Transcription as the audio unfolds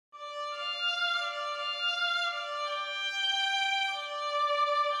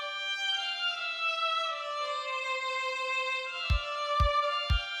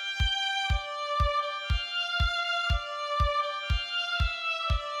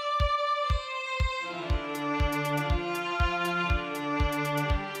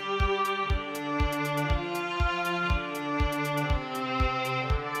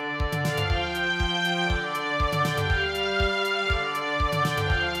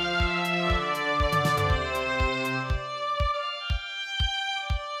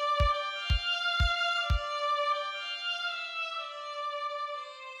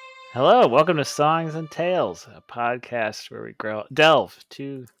Hello, welcome to Songs and Tales, a podcast where we delve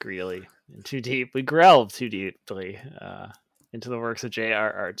too greedily and too deep. We delve too deeply into the works of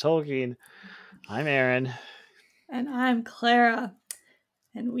J.R.R. Tolkien. I'm Aaron. And I'm Clara,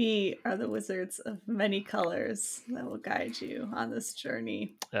 and we are the wizards of many colors that will guide you on this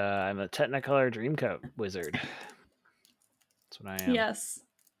journey. I'm a Technicolor Dreamcoat wizard. That's what I am. Yes.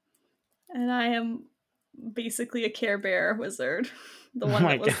 And I am basically a Care Bear wizard, the Oh one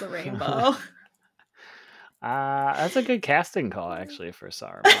my that was God. the rainbow. That's a good casting call, actually, for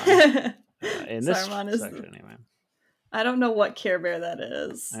Saruman. In this Saruman is. section, anyway. I don't know what Care Bear that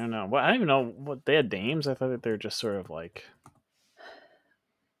is. I don't know. I don't even know what they had names. I thought that they're just sort of like.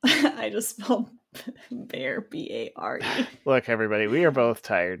 I just spelled bear, B-A-R-E. Look, everybody, we are both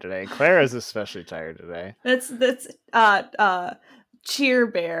tired today. Clara's especially tired today. That's Cheer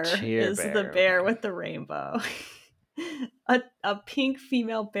Bear Cheer is Bear, the bear okay. with the rainbow. a pink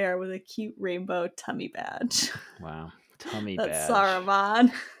female bear with a cute rainbow tummy badge. Wow, tummy That's badge.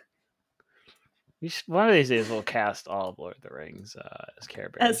 Saruman. One of these days we'll cast all of Lord of the Rings as Care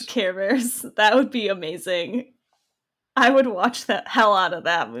Bears. As Care Bears. That would be amazing. I would watch the hell out of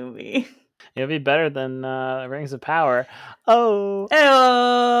that movie. It'd be better than Rings of Power. Oh,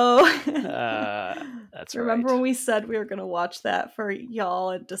 that's Remember right. when we said we were going to watch that for y'all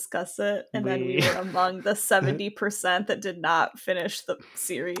and discuss it, and then we were among the 70% that did not finish the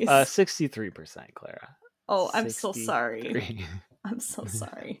series? 63%, Clara. Oh, I'm so sorry. 63. I'm so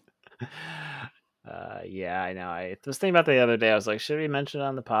sorry. Yeah, I know. I was thinking about the other day. I was like, should we mention it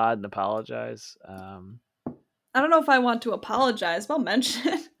on the pod and apologize? I don't know if I want to apologize, but I'll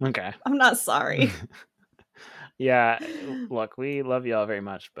mention it. Okay. I'm not sorry. Yeah, look, we love y'all very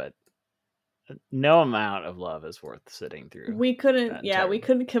much, but no amount of love is worth sitting through. We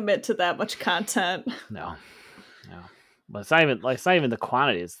couldn't commit to that much content. No. Well, it's not even the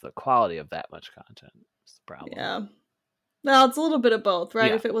quantity; it's the quality of that much content. It's the problem. Yeah. Well, it's a little bit of both,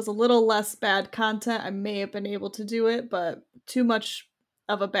 right? Yeah. If it was a little less bad content, I may have been able to do it, but too much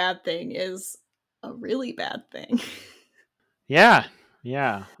of a bad thing is a really bad thing. Yeah.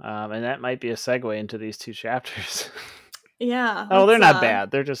 And that might be a segue into these two chapters. Yeah. Oh, they're not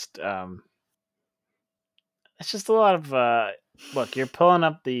bad. They're just it's just a lot of look, you're pulling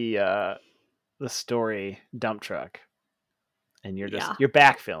up the story dump truck and you're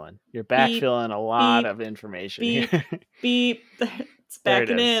backfilling. You're backfilling a lot of information here. Beep. It's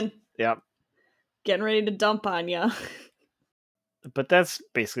backing in. Yep. Getting ready to dump on you. But that's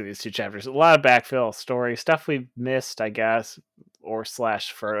basically these two chapters. A lot of backfill story stuff we missed, I guess, or /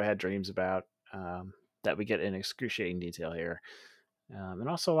 Frodo had dreams about that we get in excruciating detail here, and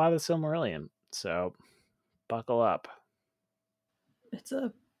also a lot of the Silmarillion. So buckle up. It's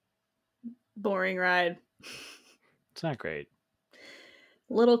a boring ride. It's not great.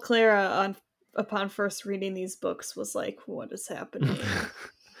 Little Clara, upon first reading these books, was like, "What is happening?"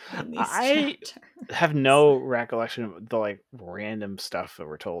 I have no recollection of the random stuff that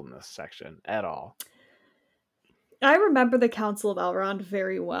we're told in this section at all. I remember the Council of Elrond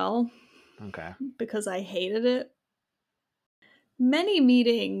very well. Okay. Because I hated it. Many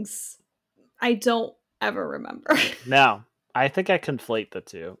meetings I don't ever remember. No, I think I conflate the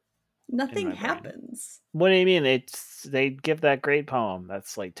two. Nothing happens. What do you mean? They give that great poem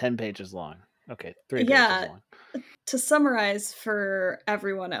that's like 10 pages long. Okay, 3 pages long. To summarize for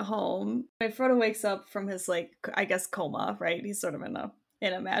everyone at home, Frodo wakes up from his coma, right? He's sort of in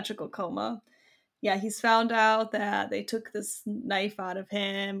a magical coma. Yeah, he's found out that they took this knife out of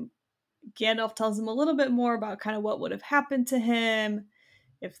him. Gandalf tells him a little bit more about kind of what would have happened to him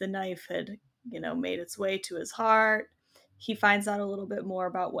if the knife had, made its way to his heart. He finds out a little bit more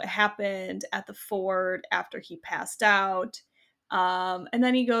about what happened at the ford after he passed out. And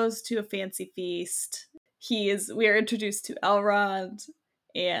then he goes to a fancy feast. We are introduced to Elrond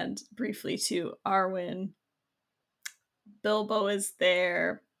and briefly to Arwen. Bilbo is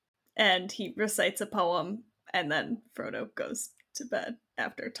there and he recites a poem, and then Frodo goes to bed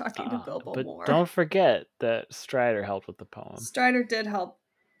after talking to Bilbo but more. Don't forget that Strider helped with the poem. Strider did help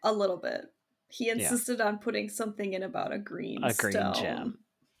a little bit. He insisted on putting something in about a green gem.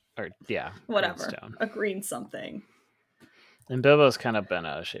 Or, whatever. Green stone. A green something. And Bilbo's kind of bent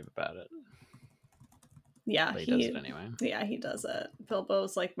out of shape about it. Yeah, but he does it anyway. Yeah, he does it.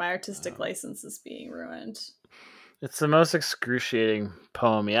 Bilbo's like, my artistic license is being ruined. It's the most excruciating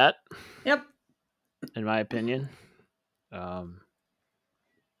poem yet. Yep. In my opinion. And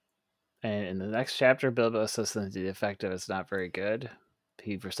in the next chapter, Bilbo says something to the effect of it's not very good.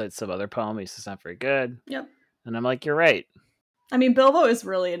 He recites some other poem. He says it's not very good. Yep. And I'm like, you're right. I mean, Bilbo is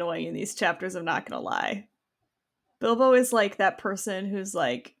really annoying in these chapters, I'm not going to lie. Bilbo is like that person who's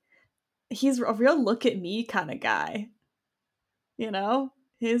like he's a real look at me kind of guy, you know?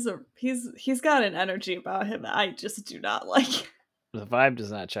 He's got an energy about him that I just do not like. The vibe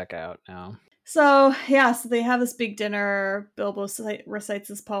does not check out now. So, yeah, so they have this big dinner. Bilbo recites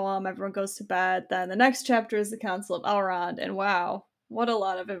this poem. Everyone goes to bed. Then the next chapter is the Council of Elrond. And wow, what a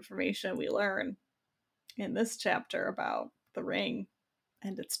lot of information we learn in this chapter about the ring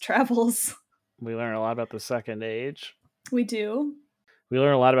and its travels. We learn a lot about the Second Age. We do. We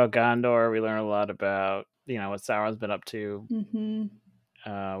learn a lot about Gondor. We learn a lot about, what Sauron's been up to.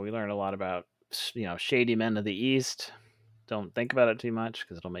 Mm-hmm. We learn a lot about, shady men of the East. Don't think about it too much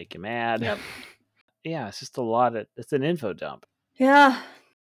because it'll make you mad. Yep. Yeah, it's just a lot of, it's an info dump. Yeah.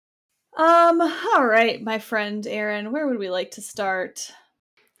 All right, my friend Aaron, where would we like to start?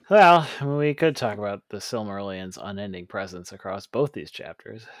 Well, we could talk about the Silmarillion's unending presence across both these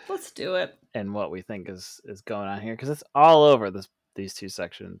chapters Let's do it. and what we think is going on here, because it's all over these two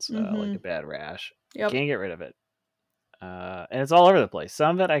sections like Mm-hmm. a bad rash. Yep. Can't get rid of it. And it's all over the place.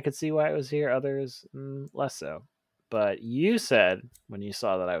 Some of it I could see why it was here, others less so. But you said when you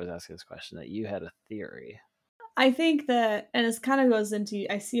saw that I was asking this question that you had a theory. I think that, and this kind of goes into,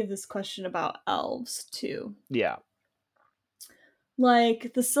 I see this question about elves too. Yeah.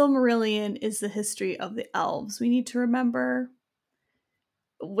 Like, the Silmarillion is the history of the elves. We need to remember,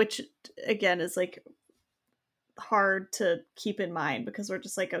 which again is like hard to keep in mind because we're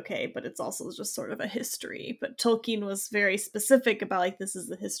just like, okay, but it's also just sort of a history. But Tolkien was very specific about like, this is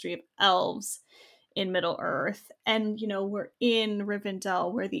the history of elves in Middle Earth. And, we're in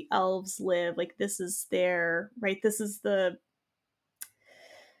Rivendell where the elves live. Like, this is their, right? This is the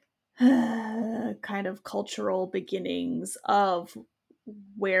kind of cultural beginnings of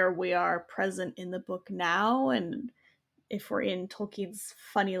where we are present in the book now. And if we're in Tolkien's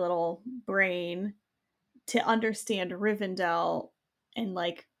funny little brain, to understand Rivendell and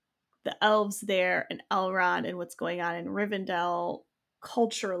like the elves there and Elrond and what's going on in Rivendell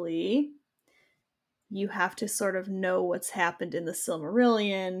culturally, you have to sort of know what's happened in the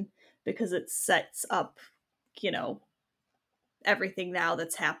Silmarillion because it sets up, you know, everything now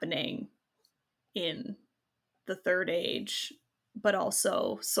that's happening in the Third Age, but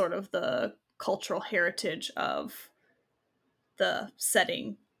also sort of the cultural heritage of the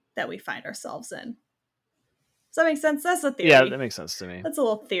setting that we find ourselves in. Does that make sense? That's a Yeah, that theory. makes sense to me. That's a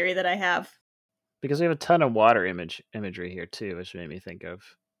little theory that I have. Because we have a ton of water imagery here too, which made me think of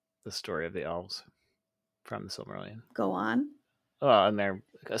the story of the elves from the Silmarillion. Go on. Oh, and their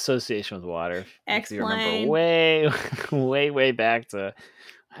association with water. If you remember Explain. way, way back to,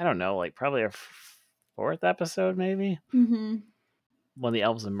 I don't know, like probably our fourth episode, maybe, Mm-hmm. when the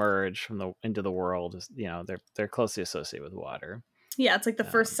elves emerge from the into the world, they're closely associated with water. Yeah, it's like the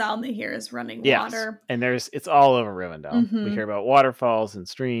first sound they hear is running Yes, water. and it's all over Rivendell. We Mm-hmm. hear about waterfalls and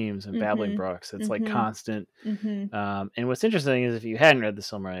streams and babbling Mm-hmm. brooks. It's like Mm-hmm. constant. Mm-hmm. And what's interesting is if you hadn't read the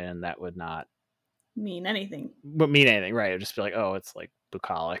Silmarillion, that would not Mean anything. mean anything, right? It would just be like, oh, it's like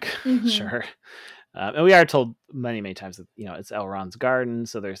bucolic, Mm-hmm. sure. And we are told many times that it's Elrond's garden,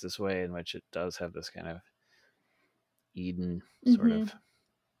 so there's this way in which it does have this kind of Eden sort Mm-hmm. of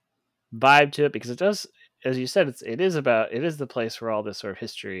vibe to it, because it does, as you said, it is the place where all this sort of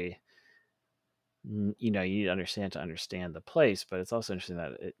history, you need to understand the place, but it's also interesting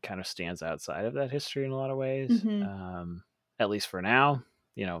that it kind of stands outside of that history in a lot of ways. Mm-hmm. At least for now.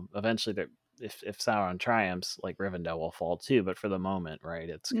 Eventually, if Sauron triumphs, like Rivendell will fall too. But for the moment, right,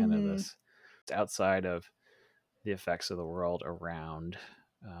 it's kind of Mm-hmm. this. It's outside of the effects of the world around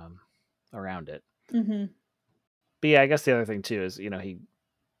it. Mm-hmm. But yeah, I guess the other thing too is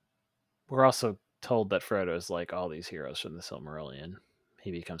we're also told that Frodo is like all these heroes from the Silmarillion.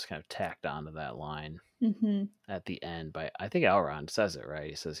 He becomes kind of tacked onto that line Mm-hmm. at the end. By I think Elrond says it right.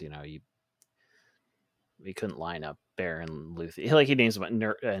 He says, we couldn't line up Baron Luthien. Like he names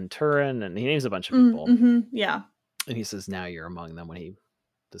and Turin, and he names a bunch of people. Mm-hmm. Yeah. And he says, now you're among them when he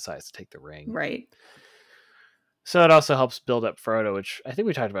decides to take the ring. Right. So it also helps build up Frodo, which I think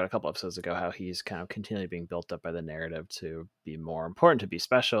we talked about a couple episodes ago, how he's kind of continually being built up by the narrative to be more important, to be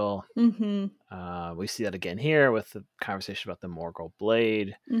special. Mm-hmm. We see that again here with the conversation about the Morgul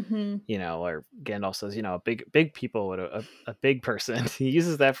blade. Mm-hmm. Or Gandalf says, a big people would a big person. He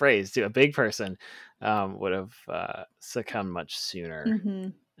uses that phrase too. A big person would have succumbed much sooner Mm-hmm.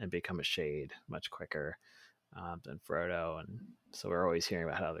 and become a shade much quicker than Frodo. And so we're always hearing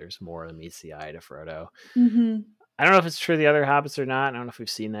about how there's more than meets the eye to Frodo. Mm-hmm. I don't know if it's true of the other hobbits or not. I don't know if we've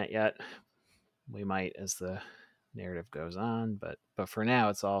seen that yet. We might as the narrative goes on, but for now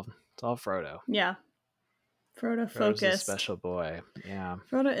it's all Frodo. Yeah. Frodo Frodo's focused. a special boy. Yeah.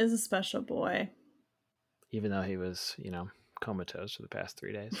 Frodo is a special boy. Even though he was, comatose for the past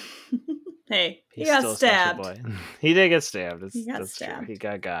 3 days. Hey, he He's got still a special stabbed. boy. He did get stabbed. He got That's true. He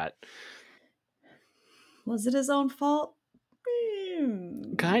stabbed. got Was it his own fault?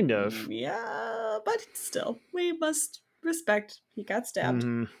 kind of. Yeah, but still, we must respect he got stabbed. I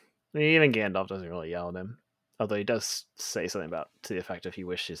mean, even Gandalf doesn't really yell at him, although he does say something about to the effect of he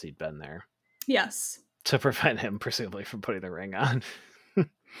wishes he'd been there Yes. to prevent him, presumably, from putting the ring on.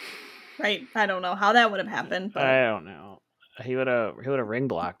 Right. I don't know how that would have happened, but I don't know. He would have ring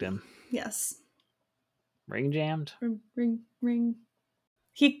blocked him. yes. Ring jammed. Ring.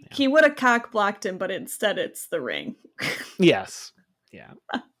 He would have cock blocked him, but instead it's the ring. Yes. Yeah.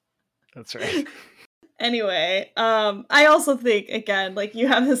 That's right. Anyway, I also think again, like you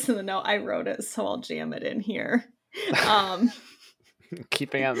have this in the note, I wrote it, so I'll jam it in here.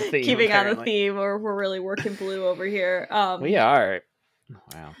 Keeping on the theme. Keeping apparently. on the theme, or we're really working blue over here. We are.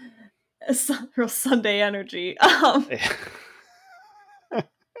 Wow. Real Sunday energy.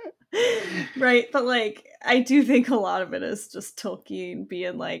 Right, but like I do think a lot of it is just Tolkien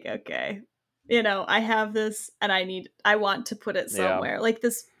being like, okay, I have this and I want to put it somewhere. Yeah. Like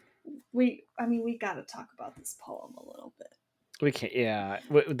this we got to talk about this poem a little bit. We can't. Yeah.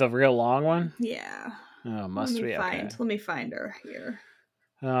 The real long one. Yeah. Oh, must we? Okay. Let me find her here.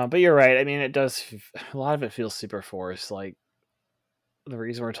 But you're right. I mean, it does. A lot of it feels super forced. Like the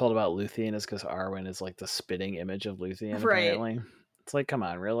reason we're told about Luthien is because Arwen is like the spitting image of Luthien. Right. Apparently, it's like, come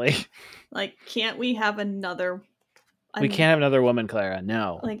on, really? Like, can't we have another? We can't have another woman, Clara.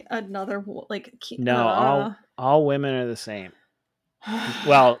 No. Like another like. No. All women are the same.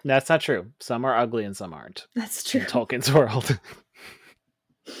 Well, that's not true. Some are ugly and some aren't. That's true. In Tolkien's world.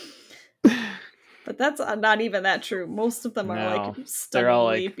 But that's not even that true. Most of them are like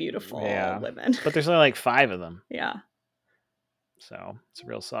stunningly beautiful women. But there's only like 5 of them. Yeah. So it's a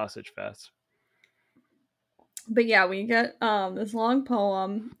real sausage fest. But yeah, we get this long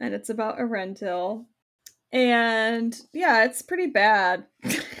poem, and it's about Arendelle. And yeah, it's pretty bad.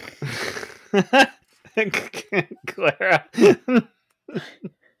 Clara.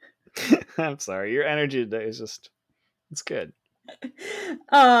 I'm sorry. Your energy today is just, it's good.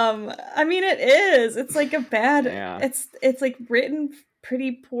 I mean, it is. It's like a bad. Yeah. It's like written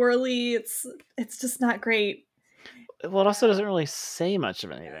pretty poorly. It's just not great. Well, it also doesn't really say much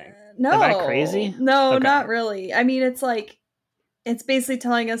of anything. No. Am I crazy? No, okay. Not really. I mean, it's like, it's basically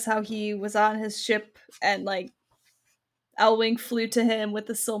telling us how he was on his ship and like Elwing flew to him with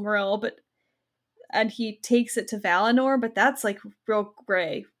the Silmaril, and he takes it to Valinor, but that's like real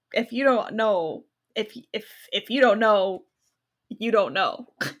gray. If you don't know, if you don't know, you don't know.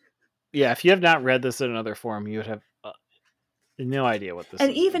 Yeah, if you have not read this in another form, you would have no idea what this is.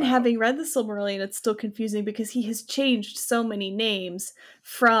 And even having read the Silmarillion, it's still confusing because he has changed so many names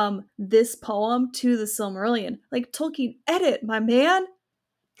from this poem to the Silmarillion. Like, Tolkien, edit, my man!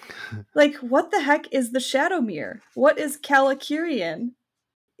 Like, what the heck is the Shadowmere? What is Calicurian?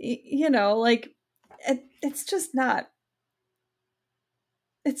 Like, it's just not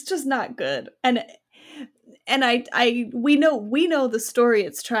good. And we know the story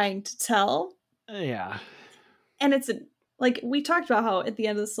it's trying to tell. Yeah. And it's like we talked about how at the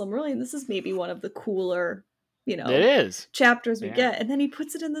end of the Silmarillion, this is maybe one of the cooler, it is chapters we get, and then he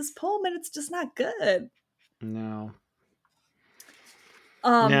puts it in this poem, and it's just not good. No.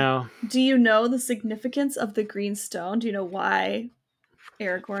 No. Do you know the significance of the green stone? Do you know why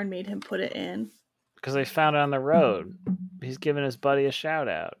Aragorn made him put it in? Because they found it on the road. He's giving his buddy a shout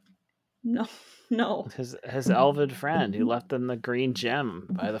out. No. His elven friend who left them the green gem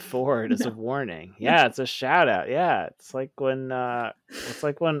by the ford as a warning. Yeah, it's a shout out. Yeah, it's like when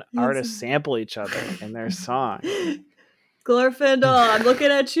artists sample each other in their song. Glorfindel, I'm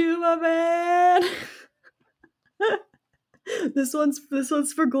looking at you, my man. This one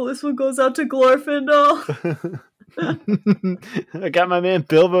goes out to Glorfindel. I got my man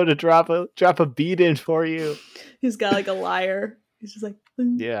Bilbo to drop a beat in for you. He's got like a lyre. He's just like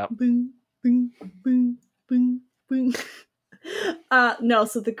boom, yeah, boom, boom, boom, boom, boom. No,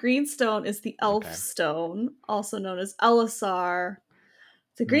 so the green stone is the elf stone, also known as Elisar.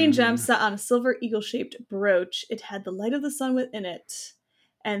 The green gem set on a silver eagle-shaped brooch. It had the light of the sun within it,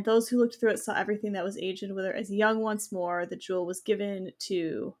 and those who looked through it saw everything that was aged and withered as young once more. The jewel was given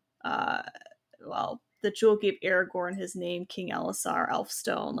to, the jewel gave Aragorn his name, King Elisar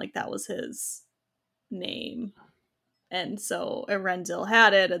Elfstone. Like, that was his name. And so Arendelle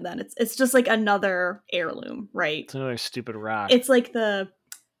had it, and then it's just like another heirloom, right? It's another stupid rock. It's like the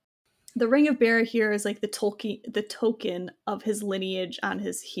Ring of Barahir is like the token of his lineage on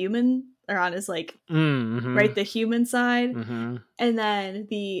his human, or on his like right, the human side. And then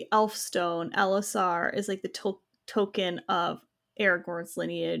the elf stone Elisar is like the token of Aragorn's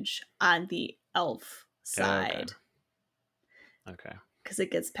lineage on the elf Okay. side Okay. because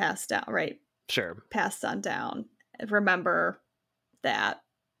it gets passed down, right? Sure. Passed on down. Remember that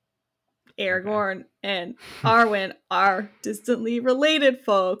Okay. Aragorn and Arwen are distantly related,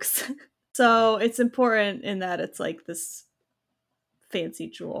 folks. So it's important in that it's like this fancy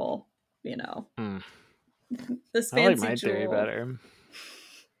jewel, you know, Mm. this I like fancy my theory jewel. better.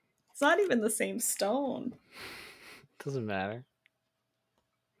 It's not even the same stone. Doesn't matter.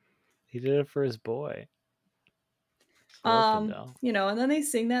 He did it for his boy, Glorfindel. And then they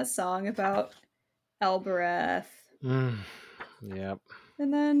sing that song about Elbereth, Mm. Yep.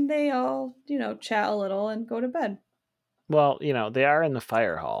 and then they all, chat a little and go to bed. Well, they are in the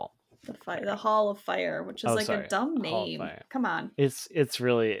fire hall. The Hall of Fire, which is Oh, like a sorry, dumb Hall of name. Fire. Come on. It's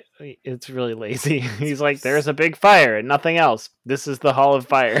really lazy. It's He's like, there's a big fire and nothing else. This is the Hall of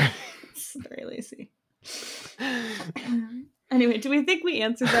Fire. it's very lazy. Anyway, do we think we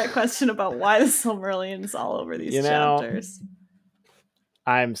answered that question about why the Silmarillion is all over these chapters?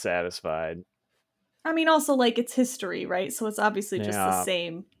 I'm satisfied. I mean, also, like, it's history, right? So it's obviously just the Yeah.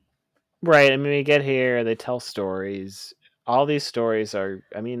 same. Right. I mean, we get here, they tell stories. All these stories are,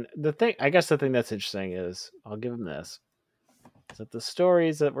 I guess the thing that's interesting is, I'll give them this, is that the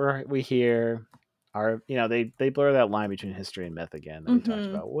stories that we hear are, they blur that line between history and myth again that we talked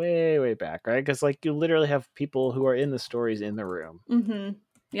Mm-hmm. about way, way back, right? Because, like, you literally have people who are in the stories in the room. Mm-hmm.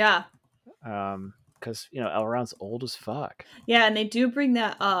 Yeah. Because, Elrond's old as fuck. Yeah, and they do bring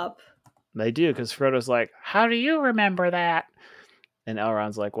that up. They do, because Frodo's like, how do you remember that? And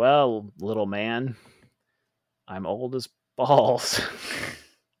Elrond's like, well, little man, I'm old as balls.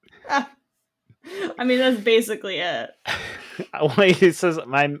 I mean, that's basically it. He says,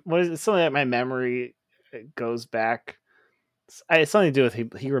 what is it? Something like my memory goes back. It's something to do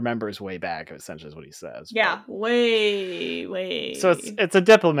with he remembers way back, essentially is what he says. Yeah, But way, so way. it's a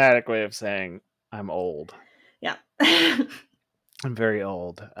diplomatic way of saying I'm old. Yeah. I'm very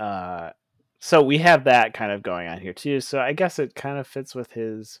old. So we have that kind of going on here too. So I guess it kind of fits with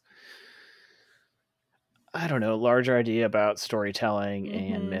his, I don't know, larger idea about storytelling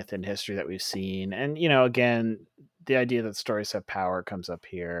and Mm-hmm. myth and history that we've seen. And, again, the idea that stories have power comes up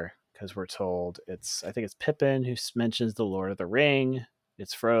here because we're told I think it's Pippin who mentions the Lord of the Ring.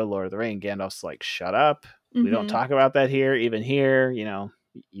 It's Frodo, Lord of the Ring. Gandalf's like, shut up. We don't Mm-hmm. talk about that here. Even here,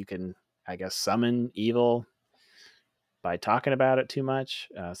 you can, I guess, summon evil by talking about it too much.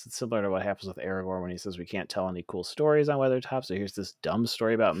 So it's similar to what happens with Aragorn when he says we can't tell any cool stories on Weathertop. So here's this dumb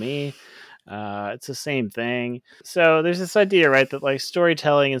story about me. It's the same thing. So there's this idea, right, that like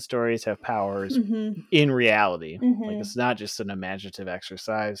storytelling and stories have powers Mm-hmm. in reality. Like Mm-hmm. it's not just an imaginative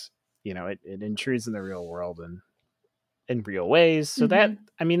exercise. It intrudes in the real world and in real ways. So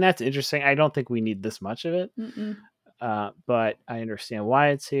Mm-hmm. that's interesting. I don't think we need this much of it. Mm-mm. But I understand why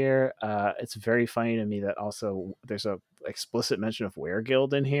it's here. It's very funny to me that also there's a explicit mention of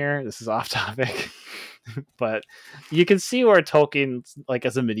Weregild in here. This is off topic, but you can see where Tolkien, like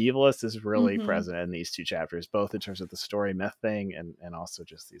as a medievalist, is really Mm-hmm. present in these two chapters, both in terms of the story myth thing and also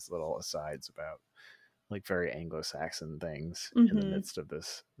just these little asides about like very Anglo-Saxon things in the Mm-hmm. midst of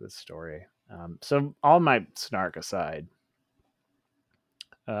this story. So all my snark aside,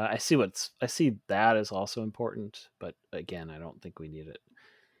 I see that as also important, but again, I don't think we need it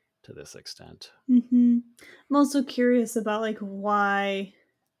to this extent. Mm-hmm. I'm also curious about why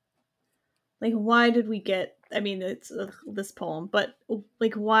did we get, I mean, it's this poem, but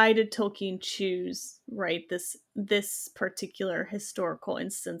like why did Tolkien choose, right, this particular historical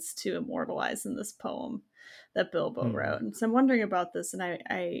instance to immortalize in this poem that Bilbo Mm-hmm. wrote? And so I'm wondering about this, and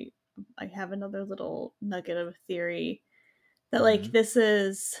I have another little nugget of theory that, Mm-hmm. like, this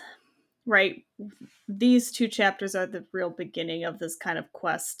is right, these two chapters are the real beginning of this kind of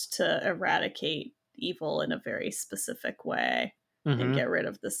quest to eradicate evil in a very specific way and Mm-hmm. get rid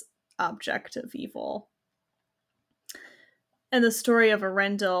of this object of evil. And the story of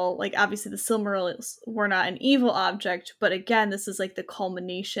Arendelle, like, obviously the Silmarils were not an evil object, but again, this is like the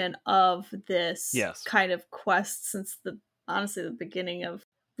culmination of this Yes. kind of quest since honestly the beginning of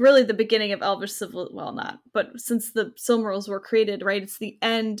really the beginning of Elvish civil, well, not, but since the Silmarils were created, right? It's the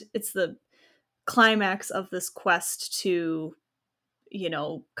end, it's the climax of this quest to,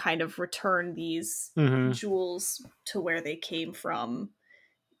 kind of return these Mm-hmm. jewels to where they came from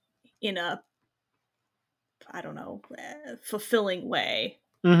in a, I don't know, fulfilling way.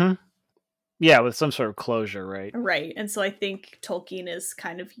 Mm-hmm. Yeah, with some sort of closure, right? Right. And so I think Tolkien is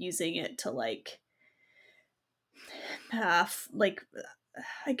kind of using it to like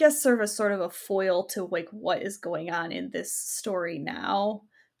I guess serve as sort of a foil to like what is going on in this story now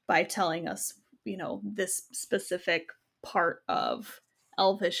by telling us, this specific part of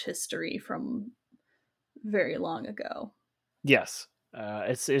elvish history from very long ago. Yes.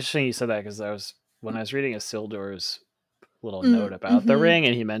 It's interesting you said that because when I was reading Isildur's little note Mm, about the mhm, ring,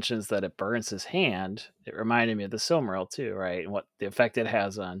 and he mentions that it burns his hand. It reminded me of the Silmaril too, right? And what the effect it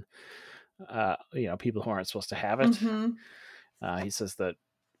has on, people who aren't supposed to have it. mhm, He says that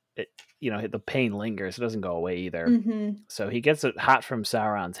it, the pain lingers; it doesn't go away either. mhm, So he gets it hot from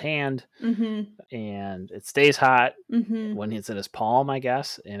Sauron's hand, mhm, and it stays hot mhm. when it's in his palm, I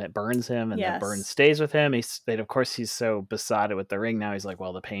guess, and it burns him, and the burn Yes. stays with him. Of course, he's so besotted with the ring now. He's like,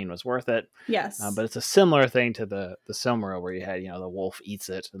 well, the pain was worth it. Yes. But it's a similar thing to the Silmaril, where you had, the wolf eats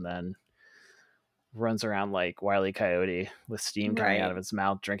it and then runs around like Wile E. Coyote with steam coming out of Right. its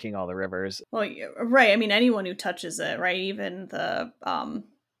mouth, drinking all the rivers. Well, right. I mean, anyone who touches it, right? Even the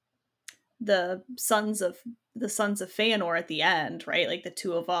sons of Feanor at the end, right? Like the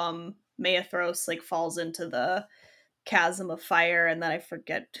two of them, Maethros like falls into the chasm of fire, and then I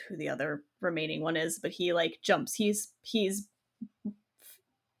forget who the other remaining one is, but he like jumps. He's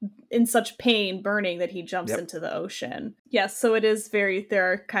in such pain, burning that he jumps Yep. into the ocean. Yes, so it is very.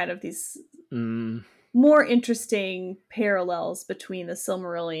 There are kind of these Mm, more interesting parallels between the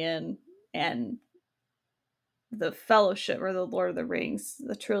Silmarillion and the Fellowship or the Lord of the Rings,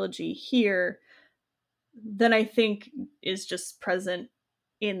 the trilogy here, than I think is just present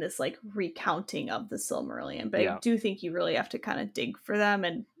in this like recounting of the Silmarillion. But I yeah, do think you really have to kind of dig for them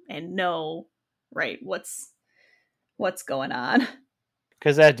and know right what's going on.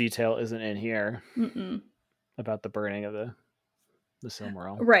 because that detail isn't in here Mm-mm. about the burning of the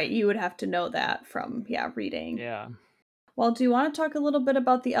Silmaril. Right, you would have to know that from reading. Yeah, Well, do you want to talk a little bit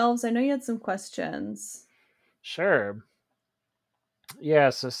about the elves? I know you had some questions. sure. Yeah,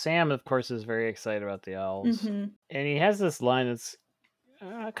 so Sam, of course, is very excited about the elves, Mm-hmm. and he has this line that's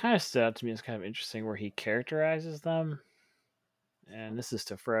kind of stood out to me as kind of interesting, where he characterizes them. And this is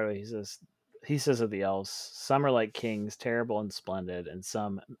to Frodo. He says of the elves, some are like kings, terrible and splendid, and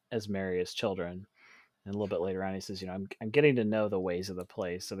some as merry as children. And a little bit later on, he says, I'm getting to know the ways of the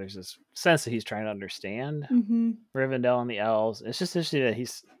place. So there's this sense that he's trying to understand Mm-hmm. Rivendell and the elves. It's just interesting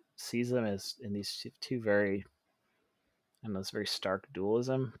that sees them as in these two very, and this very stark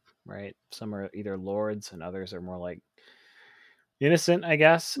dualism, right? Some are either lords, and others are more like innocent, I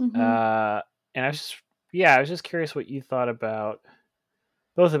guess. Mm-hmm. And I was just curious what you thought about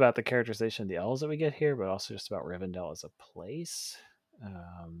both about the characterization of the elves that we get here, but also just about Rivendell as a place,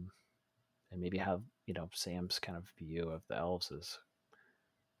 um, and maybe how Sam's kind of view of the elves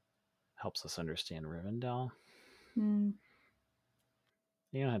helps us understand Rivendell. Mm.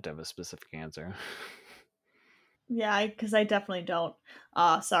 You don't have to have a specific answer. Yeah, because I definitely don't.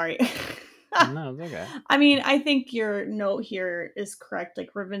 Sorry. No, it's okay. I mean, I think your note here is correct.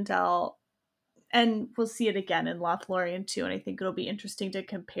 Like Rivendell, and we'll see it again in Lothlorien too. And I think it'll be interesting to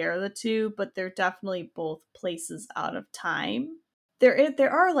compare the two, but they're definitely both places out of time. There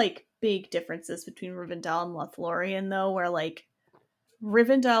are like big differences between Rivendell and Lothlorien, though, where like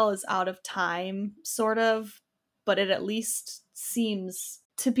Rivendell is out of time, sort of, but it at least seems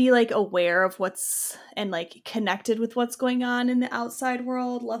to be like aware of what's and like connected with what's going on in the outside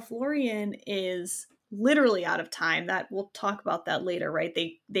world. Lothlorien is literally out of time. That we'll talk about that later, right?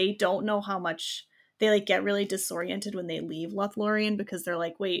 They don't know how much they like get really disoriented when they leave Lothlorien because they're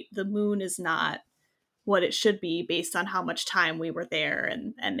like, wait, the moon is not what it should be based on how much time we were there,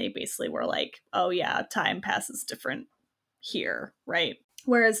 and they basically were like, oh yeah, time passes different here, right?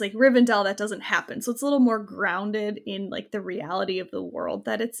 Whereas like Rivendell, that doesn't happen. So it's a little more grounded in like the reality of the world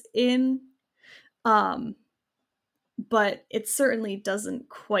that it's in. Um, but it certainly doesn't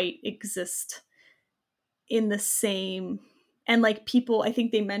quite exist in the same and like people, I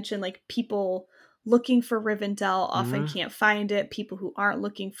think they mentioned like people looking for Rivendell often Mm-hmm. can't find it. People who aren't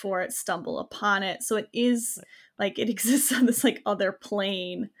looking for it stumble upon it. So it is like it exists on this like other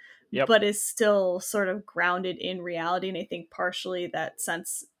plane, Yep. but is still sort of grounded in reality. And I think partially that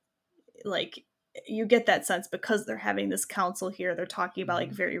sense, like you get that sense because they're having this council here. They're talking about like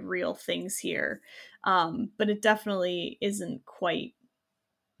Mm-hmm. very real things here. But it definitely isn't quite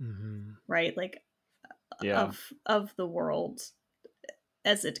Mm-hmm. right. Like Yeah. of the world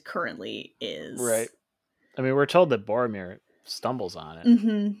as it currently Right. is. I mean, we're told that Boromir stumbles on it.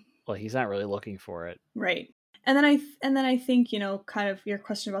 Mm-hmm. Well, he's not really looking for it. Right. And then I think kind of your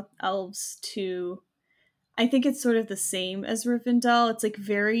question about elves too. I think it's sort of the same as Rivendell. It's like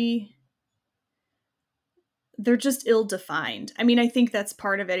very they're just ill defined. I mean, I think that's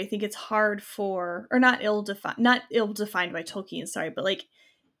part of it. I think it's hard for or not ill defined by Tolkien, sorry, but like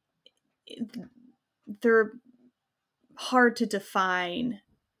they're hard to define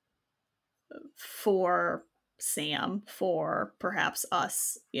for Sam for perhaps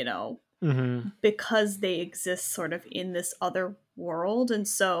us, Mm-hmm. because they exist sort of in this other world. And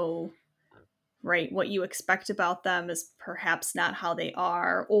so, right, what you expect about them is perhaps not how they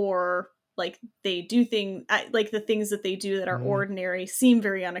are, or like they do things like the things that they do that are Mm-hmm. ordinary seem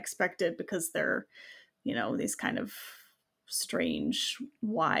very unexpected because they're, these kind of strange,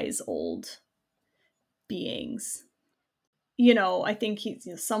 wise old beings. I think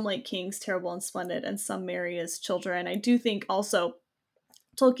he's, some like kings, terrible and splendid, and some marry as children. I do think also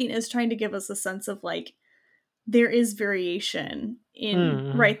Tolkien is trying to give us a sense of like there is variation in,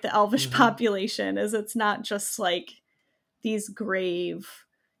 Mm-hmm. right, the elvish Mm-hmm. population, as it's not just like these grave,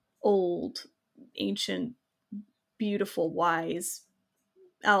 old, ancient, beautiful, wise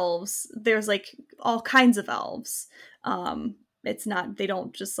elves. There's like all kinds of elves. It's not, they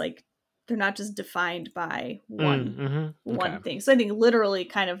don't just like, they're not just defined by one Mm-hmm. Okay. one thing. So I think literally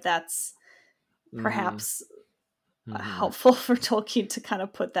kind of that's Mm-hmm. perhaps Mm-hmm. helpful for Tolkien to kind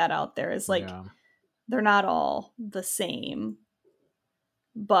of put that out there, is like Yeah. they're not all the same.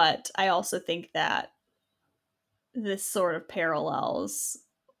 But I also think that this sort of parallels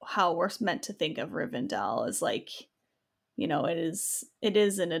how we're meant to think of Rivendell as like, it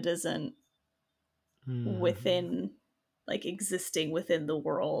is and it isn't, Mm-hmm. within, like, existing within the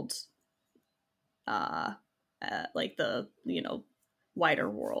world, uh, like the, wider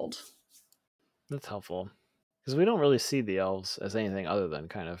world. That's helpful because we don't really see the elves as anything other than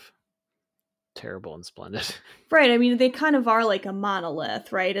kind of terrible and splendid. Right. I mean, they kind of are like a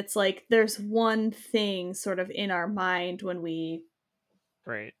monolith, right? It's like there's one thing sort of in our mind when we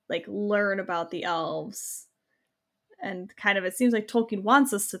Right. like learn about the elves, and kind of it seems like Tolkien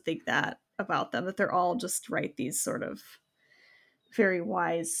wants us to think that about them, that they're all just, right, these sort of very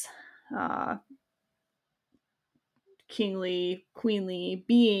wise, uh, kingly, queenly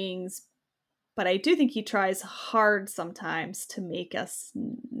beings. But I do think he tries hard sometimes to make us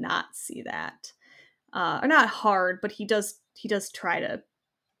not see that, or not hard, but he does try to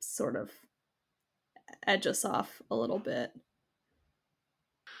sort of edge us off a little bit.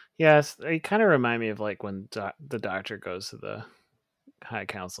 Yes, they kind of remind me of like when the doctor goes to the High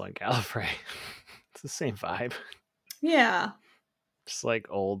Council in Gallifrey. It's the same vibe. Yeah, Just like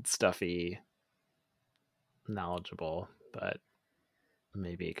old, stuffy, knowledgeable, but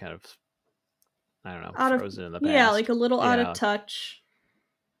maybe kind of, I don't know, out of frozen in the yeah, like past. a little out of Yeah, touch.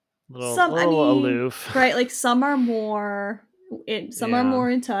 little Some, I little mean, aloof. right, like some are more some are Yeah. more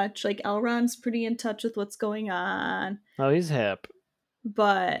in touch. Like Elrond's pretty in touch with what's going on, Oh, he's hip.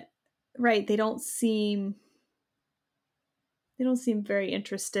 but right, they don't seem very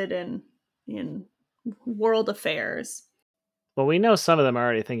interested in world affairs. Well, we know some of them are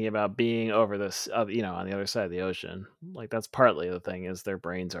already thinking about being over this, on the other side of the ocean. Like that's partly the thing is their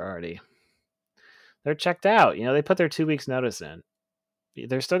brains are already they're checked out. They put their 2 weeks notice in.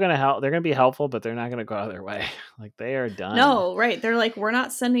 They're still gonna help. They're gonna be helpful, but they're not gonna go out of their way. Like they are done. No, right. They're like, we're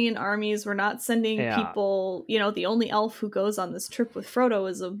not sending in armies. We're not sending Yeah. people. The only elf who goes on this trip with Frodo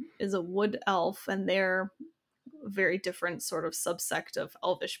is a wood elf, and they're a very different sort of subsect of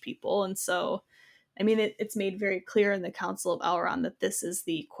elvish people. And so, I mean, it's made very clear in the Council of Elrond that this is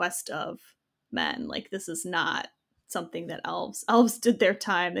the quest of men. Like, this is not something that elves did their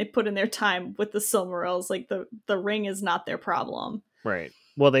time. They put in their time with the Silmarils. Like, the ring is not their problem. Right.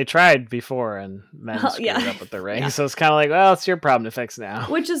 Well, they tried before, and men screwed Yeah, up with the ring. yeah. So it's kind of like, well, it's your problem to fix now.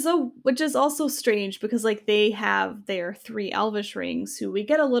 Which is also strange because like they have their three elvish rings, who we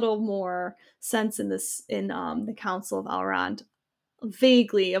get a little more sense in the Council of Elrond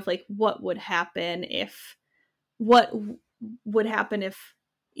vaguely of like what would happen if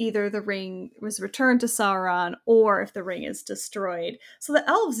either the ring was returned to Sauron or if the ring is destroyed. So the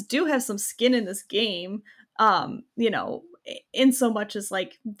elves do have some skin in this game, in so much as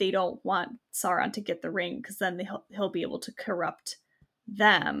like they don't want Sauron to get the ring because then he'll be able to corrupt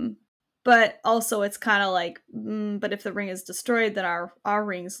them. But also it's kind of like, but if the ring is destroyed, then our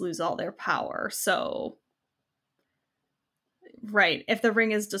rings lose all their power. So right. If the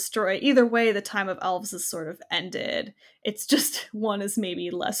ring is destroyed, either way, the time of elves is sort of ended. It's just one is maybe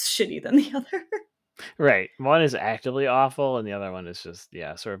less shitty than the other. Right. One is actively awful, and the other one is just,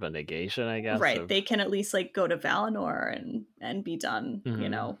 yeah, sort of a negation, I guess, Right. of. They can at least like go to Valinor and be done,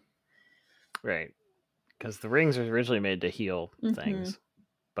 Mhm. Right. Because the rings are originally made to heal Mm-hmm. things,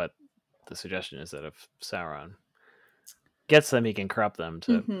 but the suggestion is that if Sauron gets them, he can corrupt them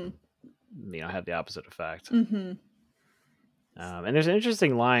to, Mm-hmm. have the opposite effect. Mm-hmm. And there's an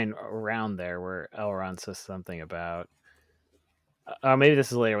interesting line around there where Elrond says something about. Maybe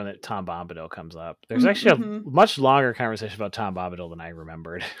this is later when Tom Bombadil comes up. There's actually Mm-hmm. a much longer conversation about Tom Bombadil than I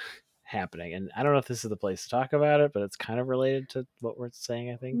remembered happening. And I don't know if this is the place to talk about it, but it's kind of related to what we're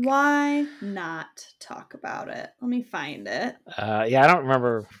saying, I think. Why not talk about it? Let me find it. Yeah, I don't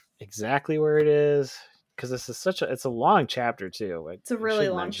remember exactly where it is because this is it's a long chapter too. It's a I really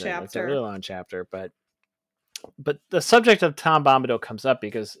should long mention it's a really chapter. long chapter, but the subject of Tom Bombadil comes up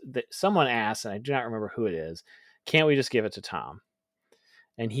because someone asks, and I do not remember who it is, can't we just give it to Tom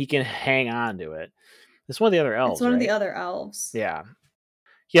and he can hang on to it? It's one of the other It's elves, one of the right? other elves. Yeah.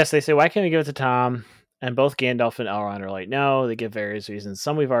 Yes, they say, why can't we give it to Tom? And both Gandalf and Elrond are like, no, they give various reasons.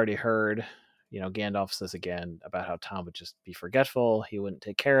 Some we've already heard. Gandalf says again about how Tom would just be forgetful. He wouldn't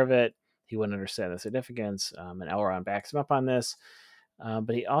take care of it. He wouldn't understand the significance. And Elrond backs him up on this.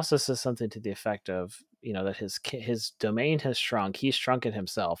 But he also says something to the effect of, that his domain has shrunk. He's shrunk it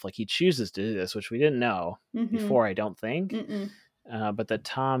himself. Like he chooses to do this, which we didn't know Mm-hmm. before, I don't think. Mm-mm. But that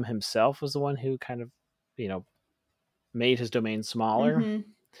Tom himself was the one who kind of, made his domain smaller. Mm-hmm.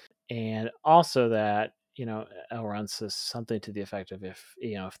 And also that, Elrond says something to the effect of if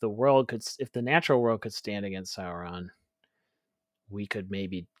the natural world could stand against Sauron, we could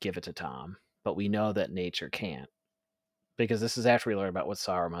maybe give it to Tom. But we know that nature can't. Because this is after we learn about what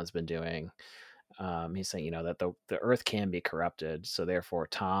Saruman's been doing. He's saying, that the earth can be corrupted, so therefore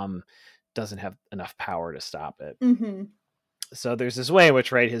Tom doesn't have enough power to stop it. Mm-hmm. So there's this way in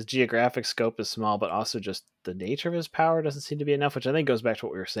which, right, his geographic scope is small, but also just the nature of his power doesn't seem to be enough, which I think goes back to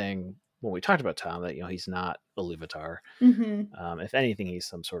what we were saying when we talked about Tom, that, he's not a Iluvatar. Mm-hmm. If anything, he's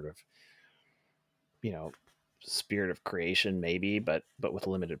some sort of, spirit of creation, maybe, but with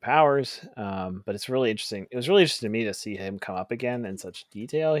limited powers. But it's really interesting. It was really interesting to me to see him come up again in such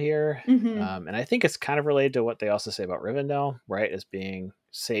detail here. Mm-hmm. And I think it's kind of related to what they also say about Rivendell, right, as being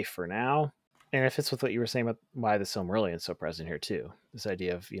safe for now. And it fits with what you were saying about why the Silmarillion is so present here too. This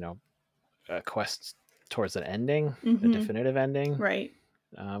idea of a quest towards an ending, a Mm-hmm. definitive ending. Right.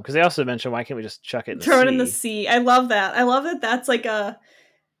 Because they also mentioned, why can't we just chuck it in the Throw it in the sea? sea. I love that. I love that that's like a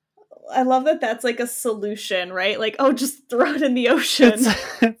I love that that's like a solution, right? Like, oh, just throw it in the It's ocean.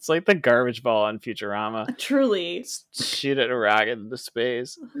 it's like the garbage ball on Futurama. Truly. Just shoot it a rocket into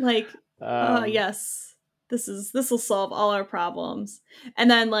space. Like, Um, yes. This will solve all our problems. And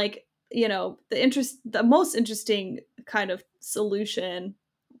then like, the most interesting kind of solution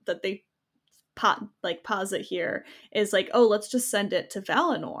that they posit here is like, oh, let's just send it to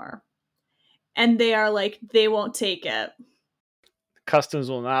Valinor. And they are like, they won't take it. Customs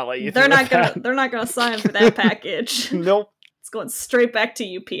will not let you They're through not with that. gonna they're not gonna sign for that package. Nope. It's going straight back to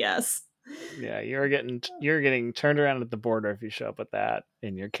UPS. Yeah, you're getting turned around at the border if you show up with that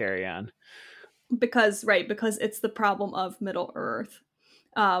in your carry-on. Because it's the problem of Middle Earth.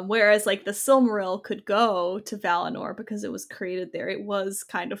 Whereas like the Silmaril could go to Valinor because it was created there. It was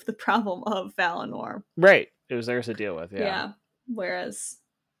kind of the problem of Valinor. Right. It was theirs to deal with. Yeah. Yeah. Whereas,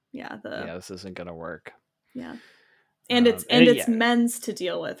 yeah, Yeah. This isn't gonna work. yeah, and it's Yeah. men's to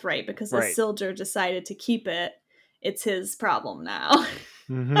deal with, right? Because Right. Isildur decided to keep it. It's his problem now.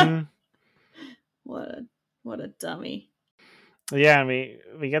 Mm-hmm. what a what a dummy. Yeah. I mean,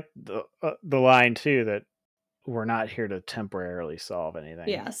 we get the line too that we're not here to temporarily solve anything.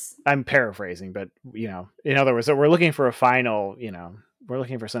 Yes. I'm paraphrasing, but in other words, so we're looking for a final. We're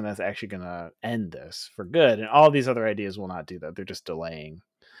looking for something that's actually going to end this for good, and all these other ideas will not do that. They're just delaying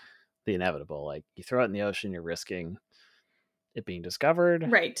the inevitable. Like you throw it in the ocean, you're risking it being discovered.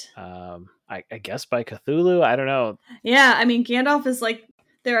 Right. I guess by Cthulhu. I don't know. Yeah, I mean, Gandalf is like,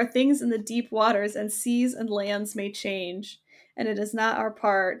 there are things in the deep waters, and seas and lands may change, and it is not our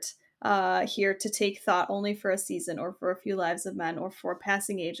part here to take thought only for a season, or for a few lives of men, or for a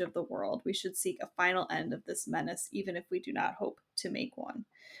passing age of the world. We should seek a final end of this menace, even if we do not hope to make one.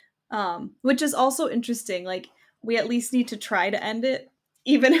 Which is also interesting. Like, we at least need to try to end it,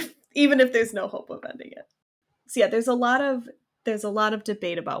 even if there's no hope of ending it. So yeah, there's a lot of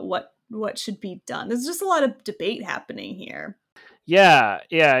debate about what should be done. There's just a lot of debate happening here. Yeah,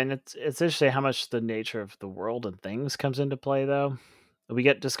 yeah, and it's interesting how much the nature of the world and things comes into play, though. We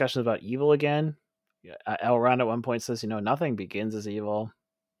get discussions about evil again. Yeah, Elrond at one point says, nothing begins as evil,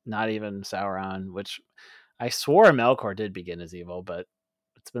 not even Sauron, which I swore Melkor did begin as evil, but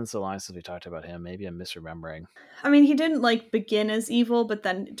it's been so long since we talked about him. Maybe I'm misremembering. I mean, he didn't like begin as evil, but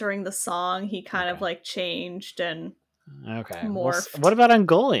then during the song, he kind of Okay. like changed and Okay. Well, what morphed. about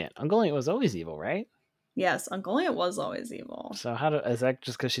Ungoliant? Ungoliant was always evil, right? Yes, Ungoliant was always evil. So is that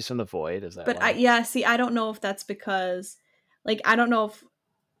just because she's from the void? Is that But why? I don't know if that's because, like, I don't know if,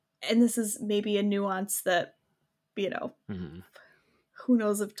 and this is maybe a nuance that, you know, Mm-hmm. who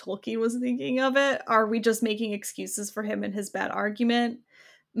knows if Tolkien was thinking of it? Are we just making excuses for him and his bad argument?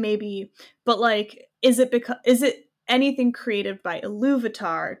 Maybe. But like, is it anything created by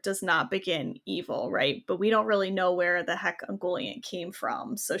Iluvatar does not begin evil, right? But we don't really know where the heck Ungoliant came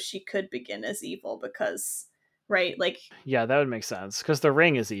from, so she could begin as evil because, right, like, Yeah, that would make sense because the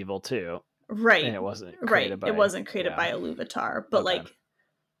ring is evil too, and right, it wasn't right. created It by. wasn't created Yeah. by Iluvatar, but Okay. like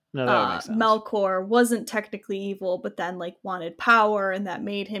No, that would make sense. Melkor wasn't technically evil, but then like wanted power, and that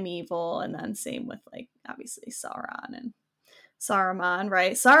made him evil. And then same with like obviously Sauron and Saruman,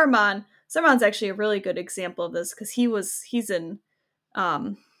 right? Saruman's actually a really good example of this because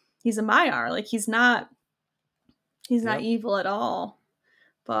um he's a Maiar, like he's not Yep. evil at all,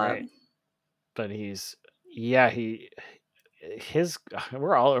 but Right. But yeah, his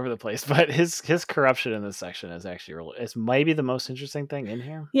we're all over the place, but his corruption in this section is actually is maybe the most interesting thing in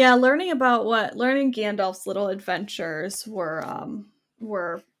here. yeah, learning Gandalf's little adventures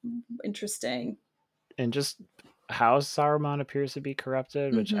were interesting. And just how Saruman appears to be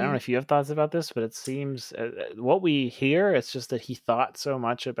corrupted, which I don't know Hmm. if you have thoughts about this, but it seems what we hear, it's just that he thought so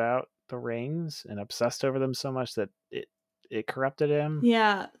much about the rings and obsessed over them so much that it corrupted him.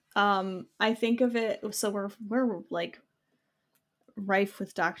 Yeah, I think of it. So we're like rife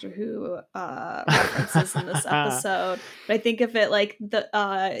with Doctor Who references in this episode. But I think of it like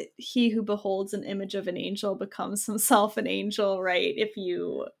the he who beholds an image of an angel becomes himself an angel, right? If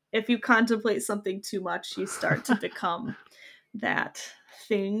you contemplate something too much, you start to become that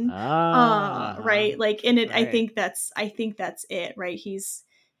thing. Ah, Right? Like in it, right. I think that's it, right?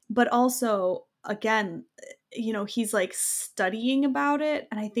 But also again, he's like studying about it,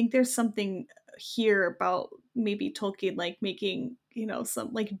 and I think there's something here about maybe Tolkien like making,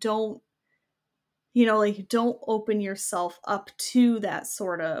 some like don't open yourself up to that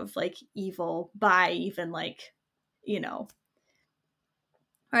sort of like evil by even like, you know,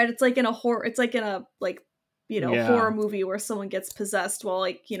 right? It's like in a horror, it's like in a like, horror Yeah. movie where someone gets possessed while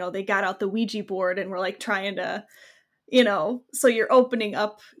like, they got out the Ouija board and were like trying to, so you're opening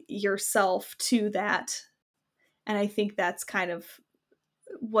up yourself to that. And I think that's kind of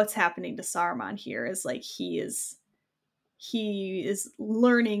what's happening to Saruman here is like he is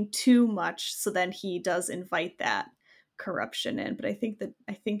learning too much, so then he does invite that corruption in. But I think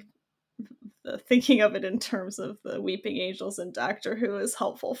the thinking of it in terms of the weeping angels and Doctor Who is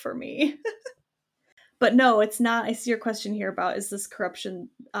helpful for me. But no, it's not. I see your question here about is this corruption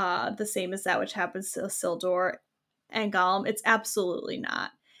the same as that which happens to Isildur and Gollum? It's absolutely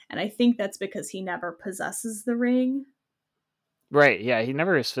not. And I think that's because he never possesses the ring. Right. Yeah. He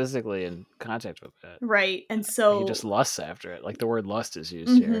never is physically in contact with it. Right. And He just so, lusts after it. Like the word lust is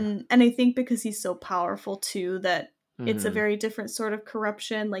used here. and I think because he's so powerful too, that it's a Hmm. very different sort of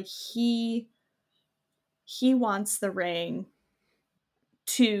corruption. Like he wants the ring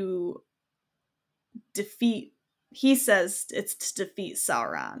to defeat, he says it's to defeat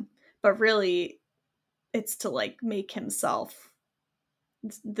Sauron, but really it's to like make himself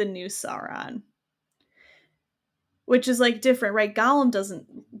the new Sauron, which is like different, right? Gollum doesn't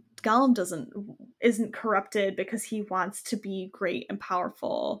isn't corrupted because he wants to be great and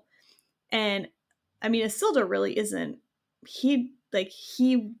powerful. And I mean, Isildur really isn't. He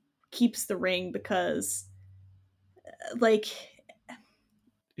keeps the ring because like,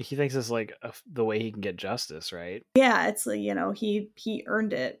 He thinks it's like the way he can get justice, right? yeah, it's like, he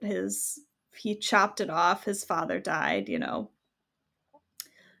earned it. He chopped it off. His father died.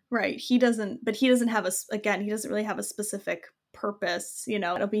 Right. He doesn't have again, he doesn't really have a specific purpose.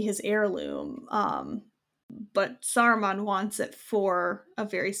 It'll be his heirloom. But Saruman wants it for a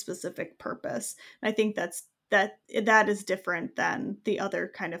very specific purpose. And I think that is different than the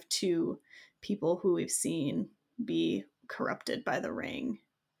other kind of two people who we've seen be corrupted by the ring.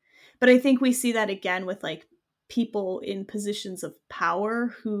 But I think we see that again with like people in positions of power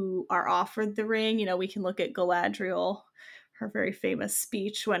who are offered the ring. We can look at Galadriel, her very famous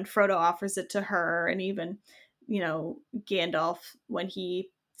speech when Frodo offers it to her, and even, Gandalf when he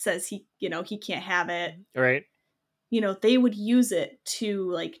says he can't have it. Right. They would use it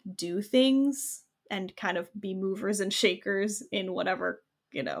to like do things and kind of be movers and shakers in whatever,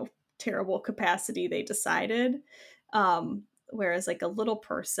 terrible capacity they decided. Whereas like a little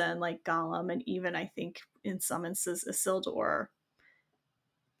person like Gollum, and even I think in some instances Isildur,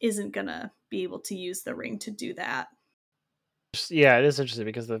 isn't gonna be able to use the ring to do that. Yeah, it is interesting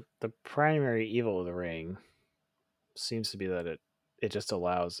because the primary evil of the ring seems to be that it just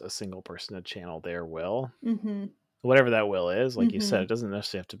allows a single person to channel their will, Mm-hmm. whatever that will is. Like you said, Mm-hmm. it doesn't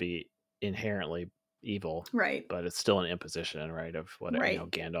necessarily have to be inherently evil, Right. but it's still an imposition, right? Of what Right.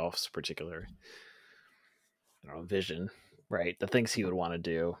 Gandalf's particular, vision, right? The things he would want to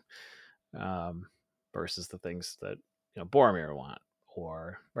do, um, versus the things that Boromir would want,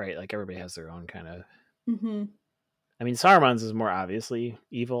 or right, like everybody has their own kind of Mm-hmm. I mean, Saruman's is more obviously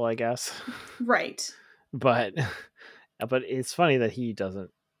evil, I guess, Right. but but it's funny that he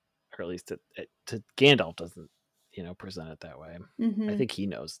doesn't, or at least to Gandalf doesn't, present it that way. I Hmm. think he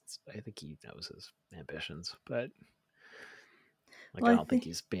knows. I think he knows his ambitions, but like Well, I I don't think think,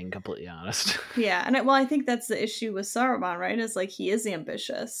 he's being completely honest. yeah, and I think that's the issue with Saruman, right? Is like he is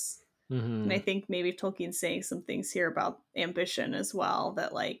ambitious, and I Hmm. think maybe Tolkien's saying some things here about ambition as well.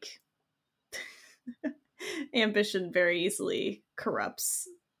 That like ambition very easily corrupts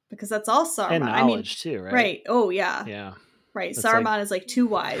because that's all And Saruman. I mean, knowledge too, right? right? Oh yeah, Yeah, right. it's like Saruman is like too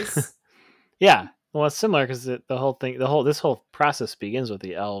wise. yeah. Well, it's similar because the whole thing, this whole process begins with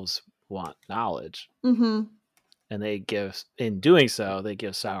the elves want knowledge, Mm-hmm. and in doing so, they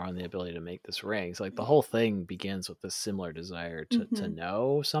give Sauron the ability to make this ring. So like the whole thing begins with this similar desire to Mm-hmm.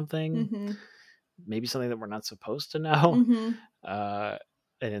 know something, Mm-hmm. maybe something that we're not supposed to know. Mm-hmm. Uh,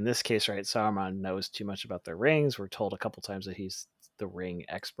 and in this case, right, Sauron knows too much about the rings. We're told a couple times that he's the ring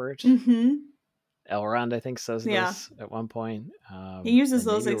expert. Mm-hmm. Elrond, I think, says Yeah. this at one point, He uses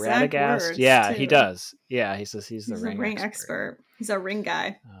and those maybe exact Radagast. words Yeah, he too. does. Yeah, he says he's the He's a ring ring expert. expert. He's a ring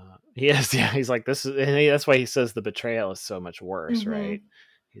guy. He is. Yeah, he's like this is, that's why he says the betrayal is so much worse, Mm-hmm. right?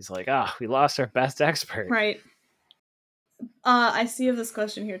 He's like, we lost our best expert. Right. I see of this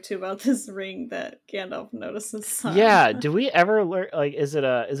question here too about this ring that Gandalf notices Yeah, Saruman. do we ever learn? Like, is it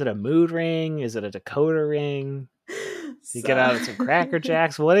a mood ring? Is it a Dakota ring? Did he get So out some Cracker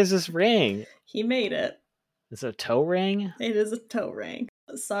Jacks? What is this ring? he made it. Is it a toe ring? It is a toe ring.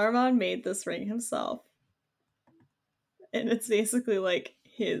 Saruman made this ring himself, and it's basically like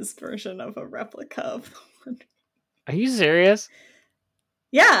his version of a replica of the one. Are you serious?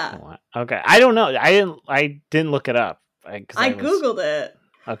 Yeah, What? Okay, I don't know. I didn't look it up because I I was googled it.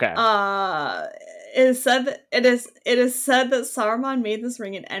 okay. Uh, it is said that it is said that Saruman made this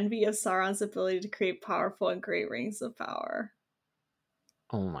ring in envy of Sauron's ability to create powerful and great rings of power.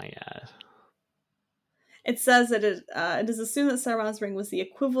 Oh my god. It says that it is assumed that Saruman's ring was the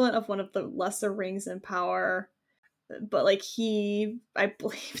equivalent of one of the lesser rings in power, but like he, I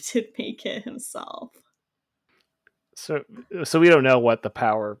believe, did make it himself. So so we don't know what the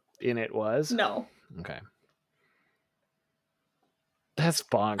power in it was. No, Okay. That's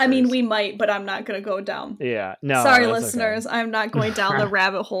I mean bonkers. we might, but I'm not going to go down. Yeah. No, Sorry, that's okay. listeners, I'm not going down the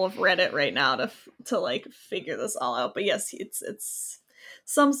rabbit hole of Reddit right now to like figure this all out. But yes, it's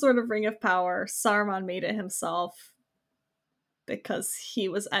some sort of ring of power. Saruman made it himself because he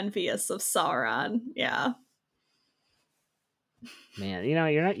was envious of Sauron. Yeah. Man,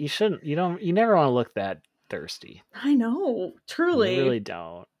 you shouldn't, you never want to look that thirsty. I know, You really truly.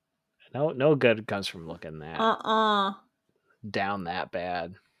 don't. No good comes from looking that Uh-uh. down that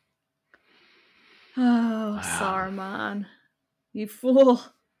bad. Oh, Wow. Saruman. You fool.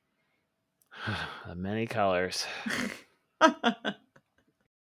 The many colors.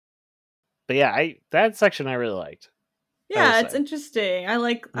 But yeah, that section I really liked. I will Yeah, it's say. interesting. I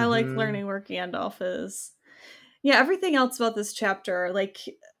like Mhm. learning where Gandalf is. Yeah, everything else about this chapter, like,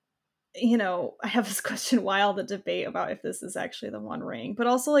 I have this question why all the debate about if this is actually the One Ring, but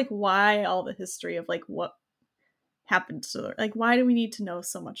also like why all the history of like what happened to like why do we need to know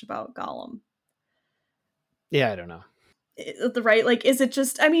so much about Gollum? Yeah, I don't know. The right, like, is it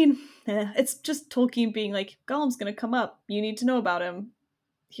just? I mean, it's just Tolkien being like, Gollum's gonna come up. You need to know about him.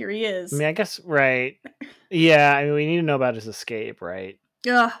 Here he I mean, is. I guess right. Yeah, I mean, we need to know about his escape, right?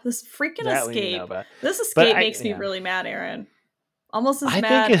 Ugh, this freaking That we need to know escape. about. This But escape makes me really mad, Aaron. Almost as I think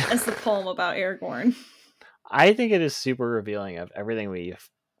mad it, as the poem about Aragorn. I think it is super revealing of everything we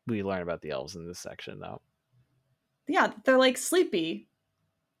learn about the elves in this section, though. Yeah, they're like sleepy.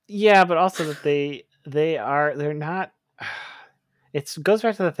 Yeah, but also that they're not. It goes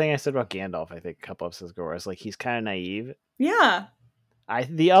back to the thing I said about Gandalf. I think a couple episodes ago, where it's like he's kind of naive. Yeah,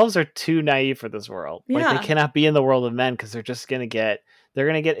 The elves are too naive for this world. Like they yeah. cannot be in the world of men because they're gonna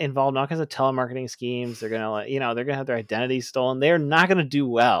get involved in all kinds of telemarketing schemes. They're gonna they're gonna have their identities stolen. They're not gonna do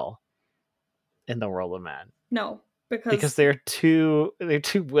well in the world of men No, because because they're too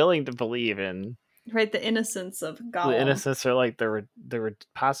willing to believe in right, the innocence of the Gollum. innocence or like the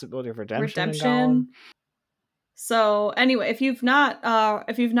possibility of redemption in Gollum. Redemption. So anyway, if you've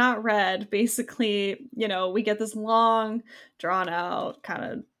not read, basically, we get this long, drawn out kind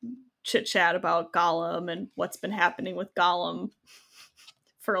of chit chat about Gollum and what's been happening with Gollum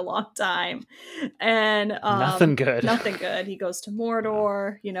for a long time. And Nothing good. nothing good. He goes to No.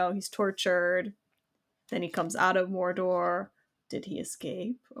 Mordor, he's tortured. Then he comes out of Mordor. Did he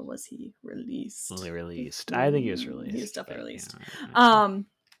escape or was he released? Fully released. I think he was He was released, but definitely yeah. released. Um,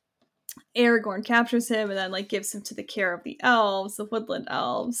 Aragorn captures him and then like gives him to the care of the elves, the woodland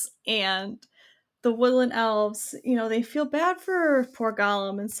elves, and the woodland elves, they feel bad for poor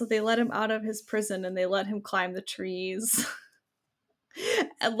Gollum, and so they let him out of his prison and they let him climb the trees.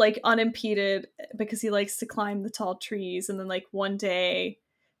 And like unimpeded because he likes to climb the tall trees, and then like one day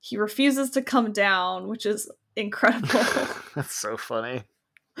he refuses to come down, which is incredible. That's so funny.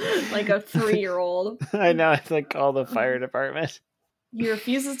 Like a 3-year-old. I know. I like call the fire department. He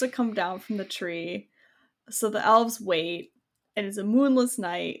refuses to come down from the tree. So the elves wait, and it's a moonless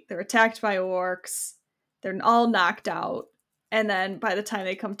night. They're attacked by orcs. They're all knocked out. And then by the time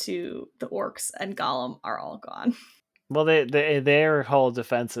they come to, the orcs and Gollum are all gone. Well, their whole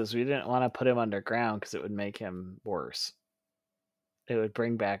defense is we didn't want to put him underground because it would make him worse. It would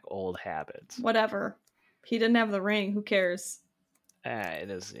bring back old habits. Whatever. He didn't have the ring. Who cares? It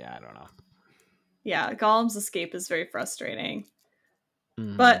is, yeah, I don't know. Yeah, Gollum's escape is very frustrating.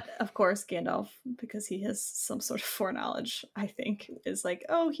 Mm. But, of course, Gandalf, because he has some sort of foreknowledge, I think, is like,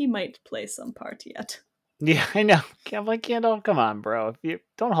 oh, he might play some part yet. Yeah, I know. I'm like, Gandalf, come on, bro. If you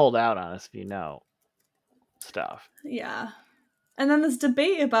don't hold out on us if you know stuff. Yeah. And then this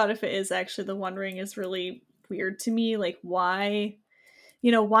debate about if it is actually the One Ring is really weird to me. Like, why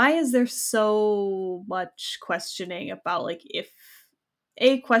is there so much questioning about, like, if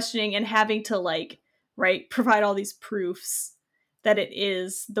questioning and having to, like, right, provide all these proofs that it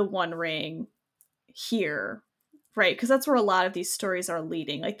is the One Ring here, right? Because that's where a lot of these stories are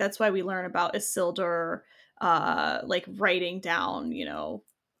leading. Like, that's why we learn about Isildur, like, writing down,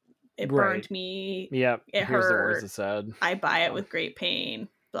 it burned me, Yep. it Here's the words hurt, it said. I buy it with great pain,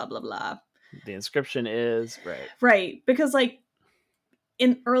 blah blah blah. The inscription is Right, because like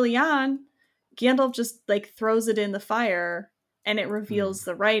in early on, Gandalf just like throws it in the fire and it reveals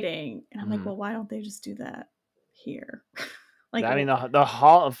the writing, and I'm like, well, why don't they just do that here? Like, I mean, the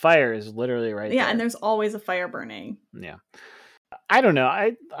Hall of Fire is literally right there. Yeah, and there's always a fire burning. Yeah. I don't know.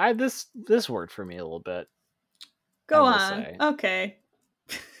 I this worked for me a little bit. Go on. Say. Okay.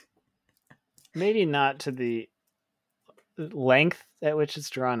 Maybe not to the length at which it's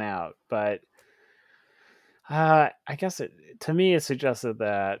drawn out, but I guess to me it suggested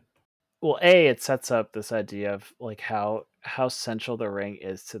that, well, it sets up this idea of like how central the ring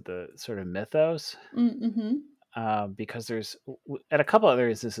is to the sort of mythos. Mm-hmm. Because there's at a couple other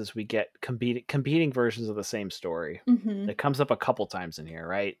instances we get competing versions of the same story. Mm-hmm. It comes up a couple times in here,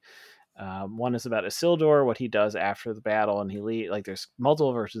 right? One is about Isildur, what he does after the battle, and like there's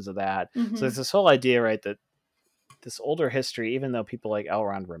multiple versions of that. Mm-hmm. So there's this whole idea, right, that this older history, even though people like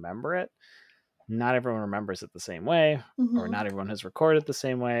Elrond remember it, not everyone remembers it the same way, or not everyone has recorded it the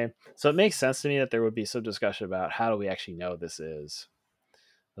same way. So it makes sense to me that there would be some discussion about how do we actually know this is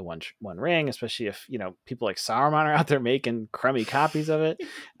the one ring, especially if people like Saruman are out there making crummy copies of it.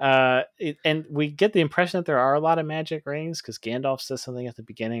 And we get the impression that there are a lot of magic rings because Gandalf says something at the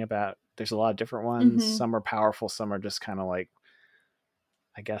beginning about there's a lot of different ones. Mm-hmm. Some are powerful, some are just kind of like,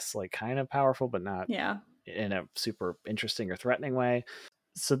 I guess, like kind of powerful, but not in a super interesting or threatening way.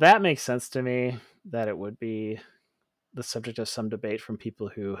 So that makes sense to me that it would be the subject of some debate from people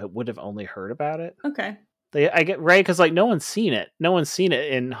who would have only heard about it. Okay. I get right because like no one's seen it. No one's seen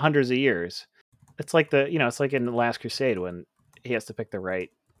it in hundreds of years. It's like it's like in the Last Crusade when he has to pick the right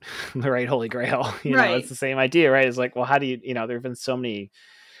Holy Grail. Know, it's the same idea, right? It's like, well, how do you there have been so many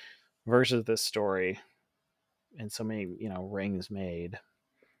versions of this story and so many rings made.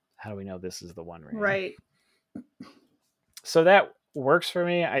 How do we know this is the one ring? Right. So that works for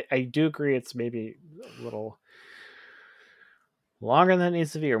me. I do agree it's maybe a little longer than it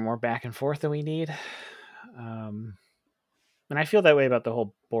needs to be, or more back and forth than we need. And I feel that way about the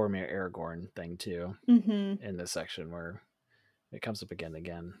whole Boromir Aragorn thing too. In this section where it comes up again and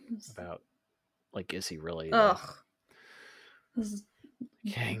again about like, is he really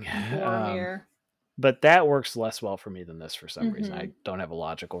king? Boromir. But that works less well for me than this for some reason. I don't have a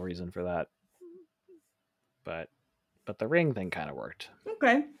logical reason for that. But the ring thing kind of worked.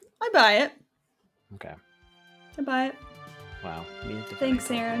 Okay, I buy it. Okay, I buy it. Wow. Thanks,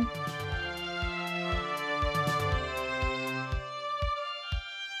 Aaron.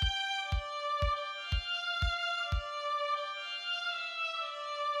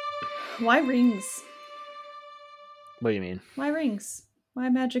 Why rings? What do you mean? Why rings? Why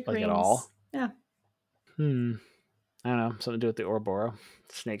magic like rings? At all? Yeah. I don't know. Something to do with the Ouroboros.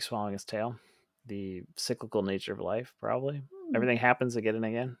 Snake swallowing his tail. The cyclical nature of life, probably. Everything happens again and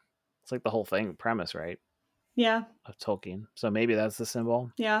again. It's like the whole thing premise, right? Yeah. Of Tolkien. So maybe that's the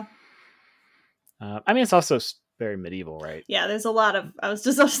symbol. Yeah. I mean, it's also very medieval, right? Yeah, there's a lot of, I was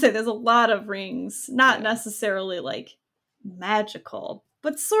just about to say, there's a lot of rings. Not necessarily like magical,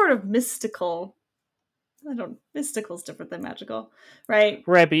 but sort of mystical. I don't mystical is different than magical, right?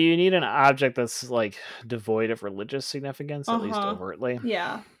 Right, but you need an object that's, like, devoid of religious significance, at least Uh-huh. overtly.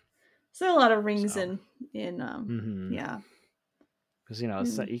 Yeah. So a lot of rings So, in mhm. yeah. 'Cause, you know,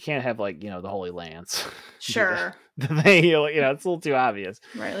 it's In, not you can't have, like, the Holy Lance be sure. the thing, it's a little too obvious.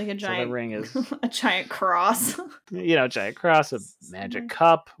 Right, like a So the giant ring is, a giant cross. giant cross, a magic my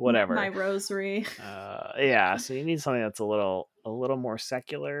cup, my whatever. rosary. Yeah, so you need something that's a little more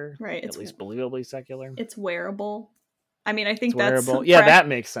secular, Right, at least believably secular. it's wearable. I mean, I It's think that's wearable. Yeah, that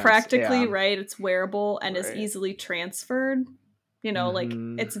makes sense. practically Yeah. right. It's wearable and is Right. easily transferred. Like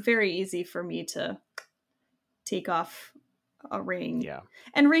Mhm. it's very easy for me to take off a ring. Yeah.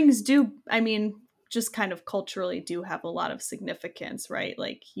 And rings do, I mean, just kind of culturally do have a lot of significance, right?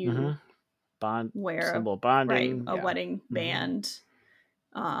 Like you Mhm. Bond wear symbol of right, bonding, a yeah. wedding Mhm. band.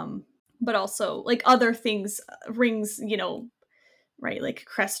 But also like other things, rings, right? Like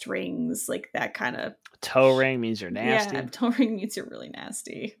crest rings, like that kind of Toe ring means you're yeah, nasty. toe ring means you're really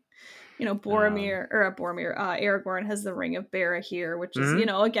nasty. Um, Aragorn has the ring of Barahir, which is,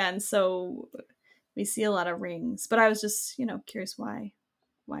 mhm. again, so we see a lot of rings. But I was just, curious why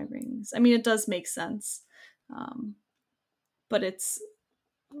rings. I mean, it does make sense, um, but it's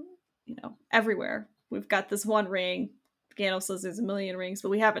everywhere. We've got this one ring. Gandalf says there's a million rings, but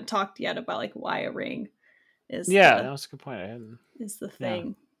we haven't talked yet about like why a ring is Yeah, the that's a good point. I hadn't. is the Yeah.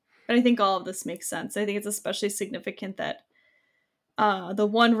 thing. But I think all of this makes sense. I think it's especially significant that the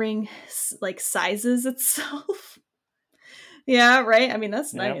one ring like sizes itself. Yeah, right. I mean,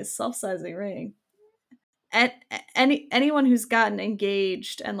 that's Yep. nice. Self-sizing ring. And anyone who's gotten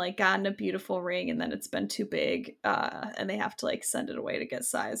engaged and like gotten a beautiful ring and then it's been too big, and they have to like send it away to get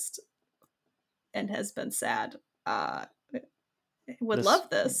sized and has been sad, uh, would This love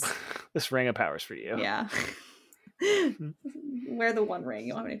this. this ring of power's for you. Yeah. Wear the one ring,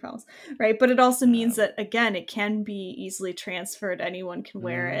 you won't have any problems. Right. But it also means Um, that again, it can be easily transferred. Anyone can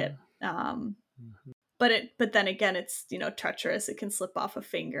wear it. mhm. Mhm. But then again, it's treacherous. It can slip off a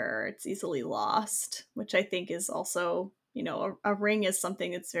finger. It's easily lost, which I think is also a ring is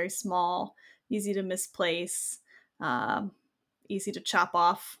something that's very small, easy to misplace, um, easy to chop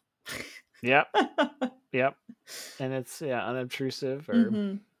off. Yep. Yep. And it's, yeah, unobtrusive, or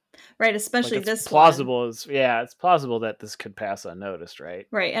hmm Right, like especially it's this one. plausible as yeah, it's plausible that this could pass unnoticed, right?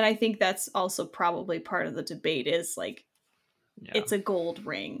 Right, and I think that's also probably part of the debate is like Yeah. it's a gold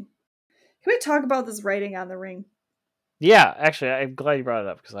ring. Can we talk about this writing on the ring? Yeah, actually, I'm glad you brought it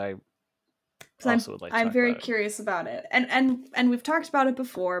up because I Because also would like to I'm talk very about it. curious about it, and we've talked about it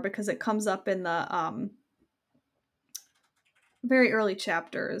before because it comes up in the very early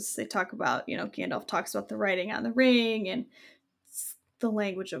chapters. They talk about Gandalf talks about the writing on the ring and the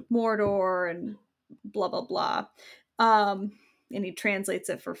language of Mordor and blah blah blah, um, and he translates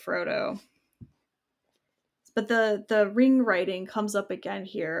it for Frodo. But the ring writing comes up again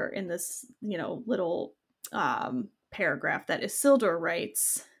here in this little paragraph that Isildur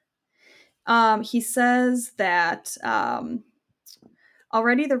writes. He says that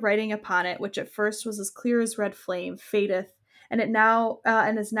already the writing upon it, which at first was as clear as red flame, fadeth, and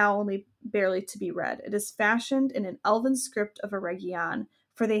is now only barely to be read. It is fashioned in an elven script of Eregion,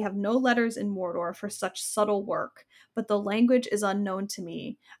 for they have no letters in Mordor for such subtle work. But the language is unknown to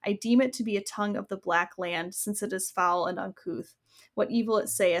me. I deem it to be a tongue of the Black Land, since it is foul and uncouth. What evil it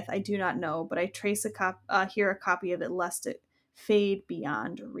saith, I do not know, but I trace here a copy of it, lest it fade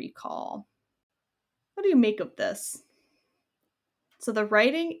beyond recall. What do you make of this? So the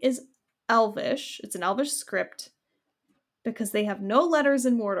writing is Elvish. It's an Elvish script because they have no letters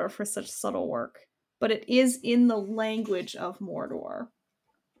in Mordor for such subtle work, but it is in the language of Mordor.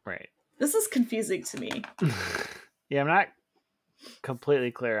 Right. This is confusing to me. Yeah, I'm not completely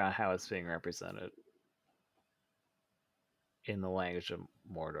clear on how it's being represented in the language of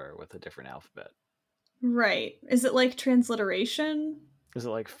Mordor with a different alphabet. Right. Is it like transliteration? Is it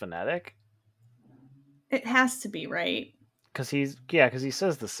like phonetic? It has to be, right? Because he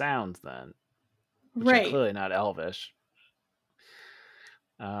says the sounds then, which are Right. clearly not Elvish.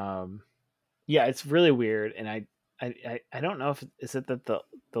 Um, yeah, it's really weird, and I don't know if is it that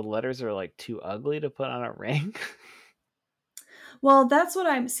the letters are like too ugly to put on a ring. Well, that's what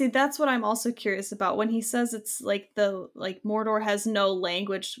I'm also curious about when he says it's like the like Mordor has no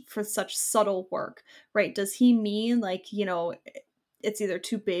language for such subtle work, right? Does he mean like, it's either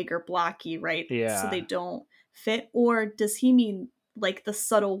too big or blocky, right? So they Yeah. don't fit, or does he mean like the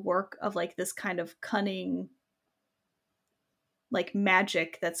subtle work of like this kind of cunning like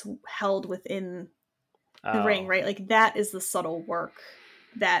magic that's held within the ring, Oh. right? Like that is the subtle work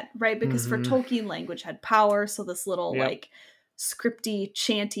that, right? Because for Mm-hmm. Tolkien, language had power, so this little Yep. like scripty,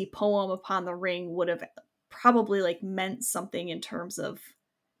 chanty poem upon the ring would have probably like meant something in terms of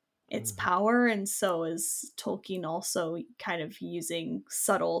its Mhm. power, and so is Tolkien also kind of using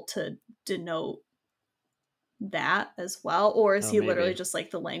subtle to denote that as well? Or is Oh, he literally maybe. just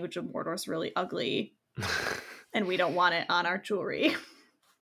like the language of Mordor is really ugly and we don't want it on our jewelry?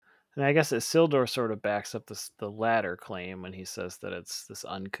 And I guess Isildur sort of backs up the latter claim when he says that it's this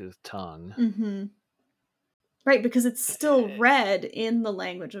uncouth tongue. Hmm. Right, because it's still Eh, read in the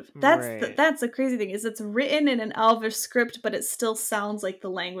language of right. that's the crazy thing is it's written in an Elvish script, but it still sounds like the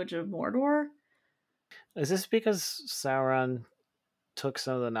language of Mordor. Is this because Sauron took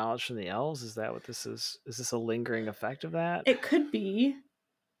some of the knowledge from the elves? Is that what this is? Is this a lingering effect of that It could be.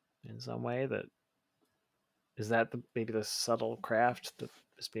 in some way? That is that maybe the subtle craft that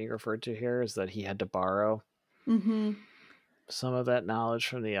is being referred to here? Is that he had to borrow Hmm. some of that knowledge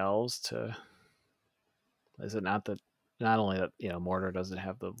from the elves to? Is it not that not only that Mordor doesn't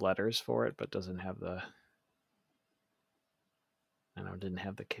have the letters for it, but doesn't have the I don't know didn't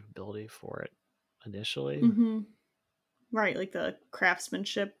have the capability for it initially? Hmm. Right, like the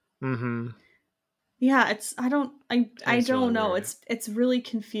craftsmanship. Mm-hmm. Yeah, it's I It's really don't know. weird. It's really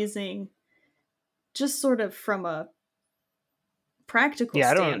confusing just sort of from a practical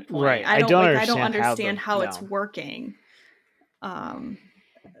Yeah, I don't standpoint. right. I don't I don't understand how understand how it's working. Um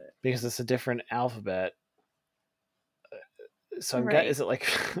because it's a different alphabet. So right. is it like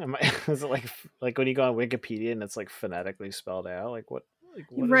is it like when you go on Wikipedia and it's like phonetically spelled out? What is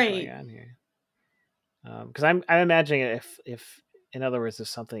going Right. on here? Because I'm imagining if in other words, if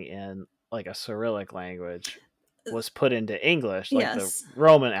something in like a Cyrillic language was put into English, like the Yes.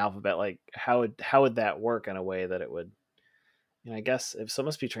 Roman alphabet, like how would that work in a way that it would? I guess if so, it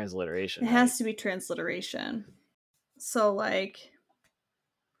must be transliteration, It right? has to be transliteration. So like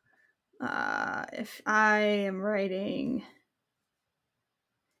if I am writing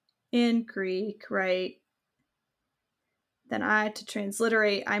in Greek, right? Then I to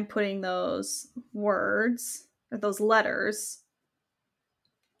transliterate, I'm putting those words or those letters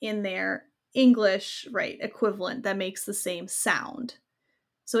in their English, right, equivalent that makes the same sound.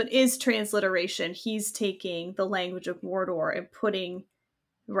 So it is transliteration. He's taking the language of Mordor and putting,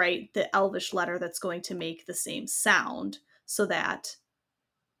 right, the Elvish letter that's going to make the same sound so that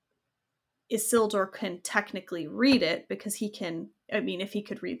Isildur can technically read it because he can. I mean, if he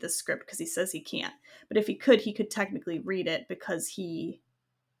could read the script, because he says he can't, but if he could technically read it because he.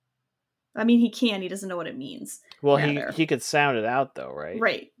 I mean, he can. He doesn't know what it means. Well, Rather, he could sound it out though, right?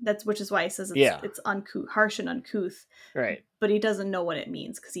 right. That's which is why he says Yeah. it's uncouth, harsh and uncouth, Right. but he doesn't know what it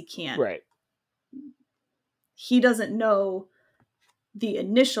means because he can't. Right. He doesn't know the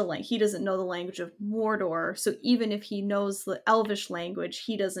initial language. He doesn't know the language of Mordor. So even if he knows the Elvish language,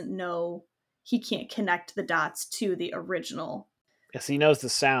 he doesn't know. He can't connect the dots to the original. Yes, he knows the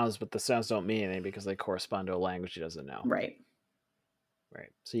sounds, but the sounds don't mean anything because they correspond to a language he doesn't know. Right.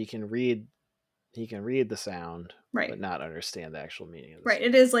 Right. So he can read the sound, but Right. not understand the actual meaning of the Right. It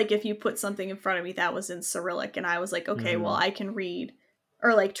sound. is like if you put something in front of me that was in Cyrillic and I was like, okay, well, Mm-hmm. I can read,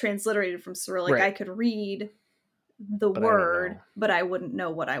 or like transliterated from Cyrillic, I Right. could read the But I don't word, know. but I wouldn't know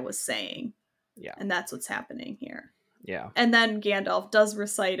what I was saying. Yeah. And that's what's happening here. Yeah. And then Gandalf does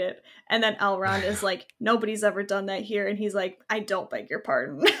recite it. And then Elrond is like, nobody's ever done that here. And he's like, I don't beg your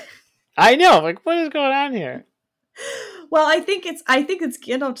pardon. I know. Like, what is going on here? Well, I think it's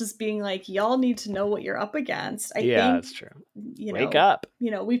Gandalf just being like, y'all need to know what you're up against. I Yeah, think, that's true. you Wake know, up,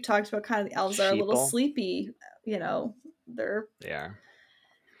 we've talked about kind of the elves are a little sheeple. sleepy, you know, they're They are.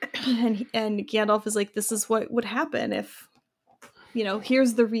 and Gandalf is like, this is what would happen if,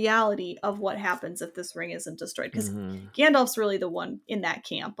 here's the reality of what happens if this ring isn't destroyed. Because Mm-hmm. Gandalf's really the one in that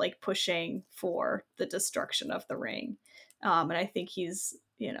camp, like pushing for the destruction of the ring. And I think he's,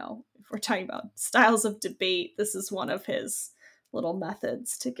 if we're talking about styles of debate, this is one of his little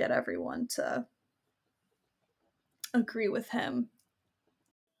methods to get everyone to agree with him.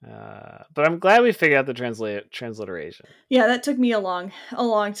 But I'm glad we figured out the transliteration. Yeah, that took me a long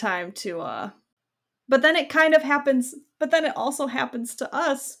time to but then it kind of happens, but then it also happens to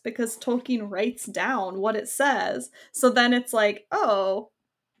us because Tolkien writes down what it says. So then it's like, oh,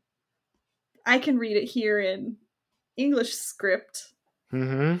 I can read it here in English script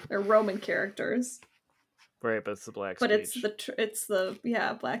Mm-hmm. or Roman characters, Right, but it's the black but speech. it's the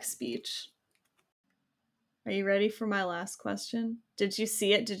black speech. Are you ready for my last question? Did you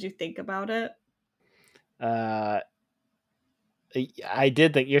see it? Did you think about it? Uh, I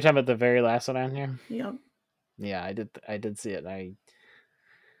did think you're talking about the very last one on here. Yep. Yeah, I did. I did see it.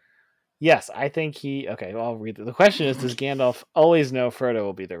 Yes, I think he. Okay, well, I'll read it. The question is: does Gandalf always know Frodo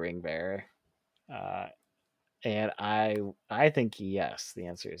will be the ring bearer? Uh, And I think yes. The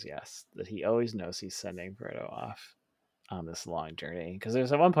answer is yes. That he always knows he's sending Frodo off on this long journey. Because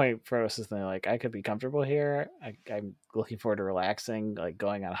there's at one point Frodo says something like, "I could be comfortable here. I'm looking forward to relaxing, like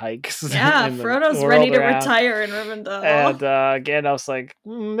going on hikes Yeah, in the Frodo's ready world to around." retire in Rivendell. And Gandalf's like,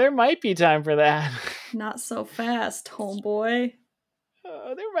 "There might be time for that." Not so fast, homeboy.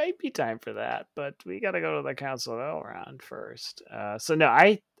 There might be time for that, but we got to go to the Council of Elrond first. So no,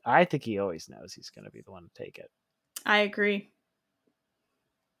 I think he always knows he's going to be the one to take it. I agree.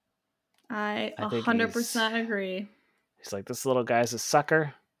 I I think 100% agree. he's like, this little guy's a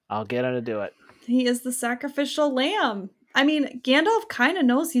sucker. I'll get him to do it. He is the sacrificial lamb. I mean, Gandalf kind of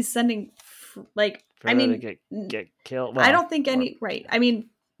knows he's sending, like, I Frodo mean, to get killed. I Well, don't think or, any, right. I mean,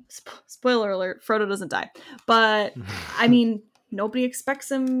 spoiler alert, Frodo doesn't die. But, I mean, nobody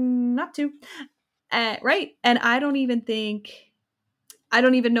expects him not to. Right. And I don't even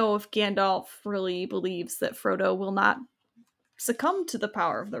know if Gandalf really believes that Frodo will not succumb to the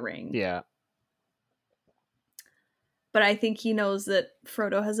power of the ring. yeah. But I think he knows that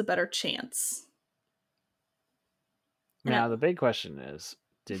Frodo has a better chance. Now the big question is,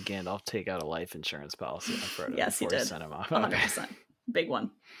 did Gandalf take out a life insurance policy on Frodo Yes, he before he did. sent him off? 100%. Big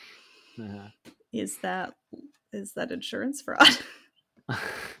one. Uh-huh. Is that insurance fraud?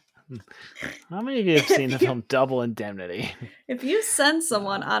 How many of you have seen the film Double Indemnity? If you send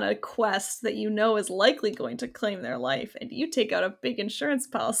someone on a quest that you know is likely going to claim their life and you take out a big insurance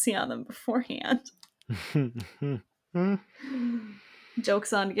policy on them beforehand,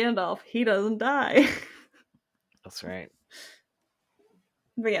 joke's on Gandalf, he doesn't die. That's right.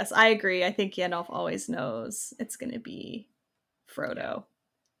 But yes, I agree. I think Gandalf always knows it's going to be Frodo.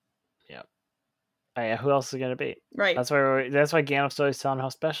 Yep. Yeah, who else is it going to be? Right. That's why Gandalf's always telling him how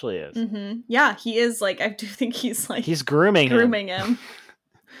special he is. Mm-hmm. Yeah, he is like, I do think he's like... He's grooming him.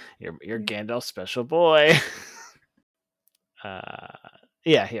 You're Gandalf's special boy.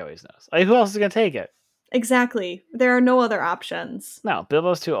 Yeah, he always knows. Like, who else is going to take it? Exactly. There are no other options. No,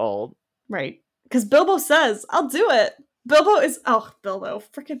 Bilbo's too old. Right. Because Bilbo says, I'll do it.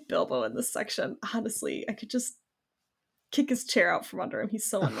 Freaking Bilbo in this section. Honestly, I could just kick his chair out from under him. He's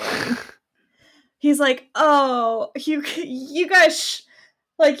so annoying. He's like, oh, you guys,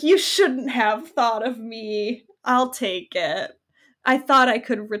 you shouldn't have thought of me. I'll take it. I thought I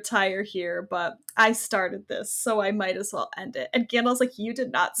could retire here, but I started this, so I might as well end it. And Gandalf's like, you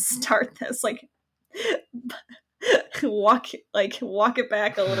did not start this. Like, walk it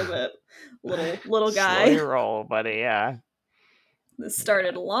back a little bit, little guy. Slow your roll, buddy. Yeah. This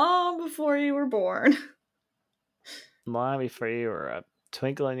started long before you were born. Long before you were a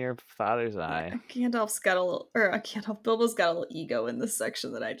twinkle in your father's eye. Bilbo's got a little ego in this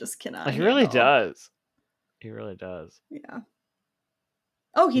section that I just cannot. He really does. He really does. Yeah.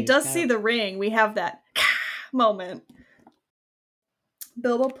 Oh, he does see the ring. We have that moment.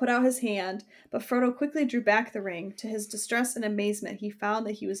 Bilbo put out his hand, but Frodo quickly drew back the ring. To his distress and amazement, he found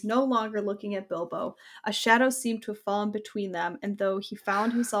that he was no longer looking at Bilbo. A shadow seemed to have fallen between them, and he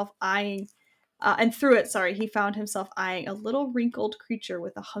found himself eyeing a little wrinkled creature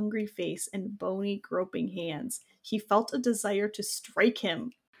with a hungry face and bony, groping hands. He felt a desire to strike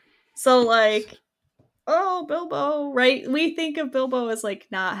him. So, oh, Bilbo, right? We think of Bilbo as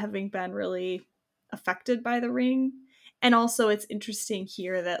not having been really affected by the ring. And also it's interesting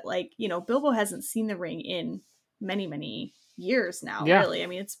here that Bilbo hasn't seen the ring in many, many years now, really. I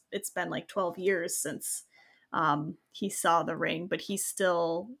mean, it's been 12 years since he saw the ring, but he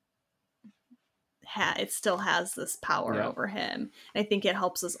still it still has this power over him. And I think it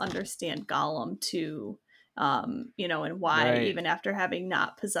helps us understand Gollum too. And why even after having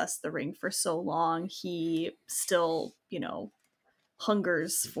not possessed the ring for so long, he still,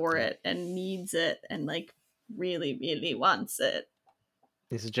 hungers for it and needs it and really, really wants it.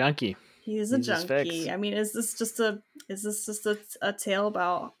 He's a junkie. He's a junkie. I mean, is this just a tale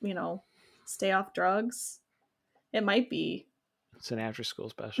about, stay off drugs? It might be. It's an after school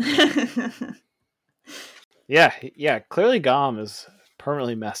special. Yeah. Clearly Gollum is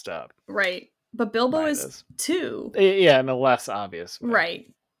permanently messed up. Right. But Bilbo is too. Yeah, in a less obvious way.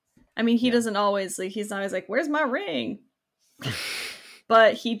 Right. I mean, he doesn't always, he's not always where's my ring?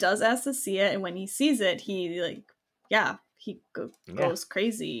 But he does ask to see it, and when he sees it, he goes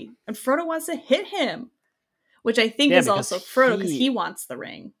crazy. And Frodo wants to hit him, which I think is also Frodo because he wants the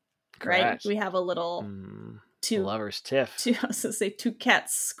ring. Correct. Right? We have a little lover's tiff. I was going to say two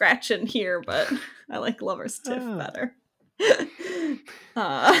cats scratching here, but I like lover's tiff better.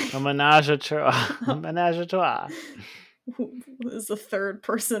 A menage a trois. A menage a trois. Who is the third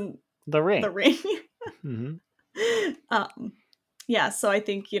person? The ring. Mm-hmm. Yeah, so I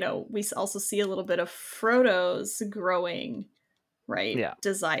think, we also see a little bit of Frodo's growing, right, Yeah.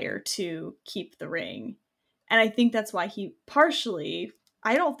 desire to keep the ring. And I think that's why he partially,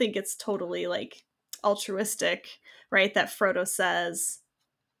 I don't think it's totally like altruistic, right, that Frodo says,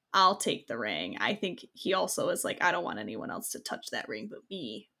 I'll take the ring. I think he also is like, I don't want anyone else to touch that ring but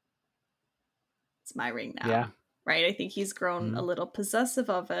me. It's my ring Yeah. now. Right? I think he's grown a Mhm. little possessive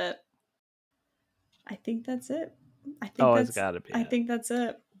of it. I think that's it. I think Oh, it's that's got to be I it. think that's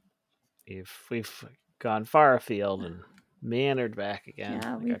it. We've gone far afield and meandered back again,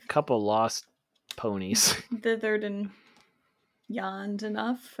 Yeah, like a we've couple lost ponies. dithered and yawned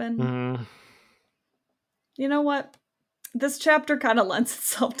enough, and Mm. you know what? This chapter kind of lends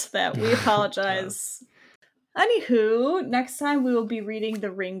itself to that. We Does. apologize. Anywho, next time we will be reading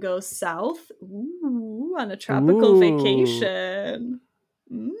The Ring Goes South. Ooh, on a tropical Ooh. vacation.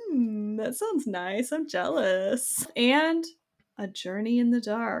 That sounds nice. I'm jealous. And A Journey in the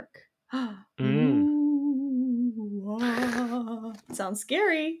Dark. Mm. Ooh, sounds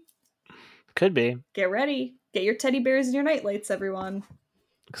scary. Could be. Get ready. Get your teddy bears and your nightlights, everyone.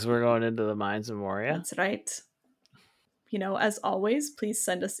 Because we're going into the Mines of Moria. That's right. As always, please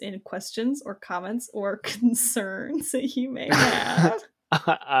send us in questions or comments or concerns that you may have.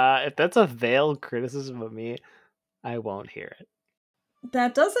 If that's a veiled criticism of me, I won't hear it.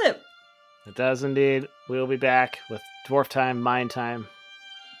 That does it. It does indeed. We'll be back with Dwarf Time, Mine Time,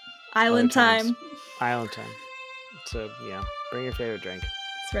 other Island times, time. Island Time. So, bring your favorite drink.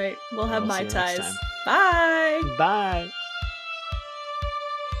 That's right. We'll And have we'll see Mai you next Tais. time. Bye. Bye.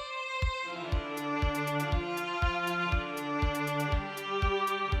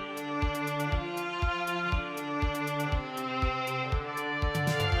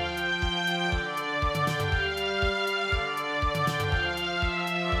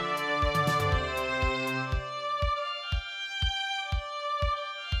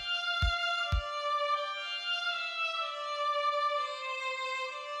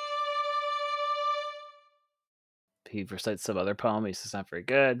 He recites some other poem. He says it's not very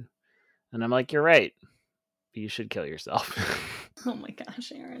good. And I'm like, you're right. You should kill yourself. Oh my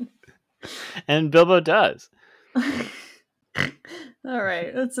gosh, Aaron. And Bilbo does. All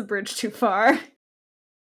right, that's a bridge too far.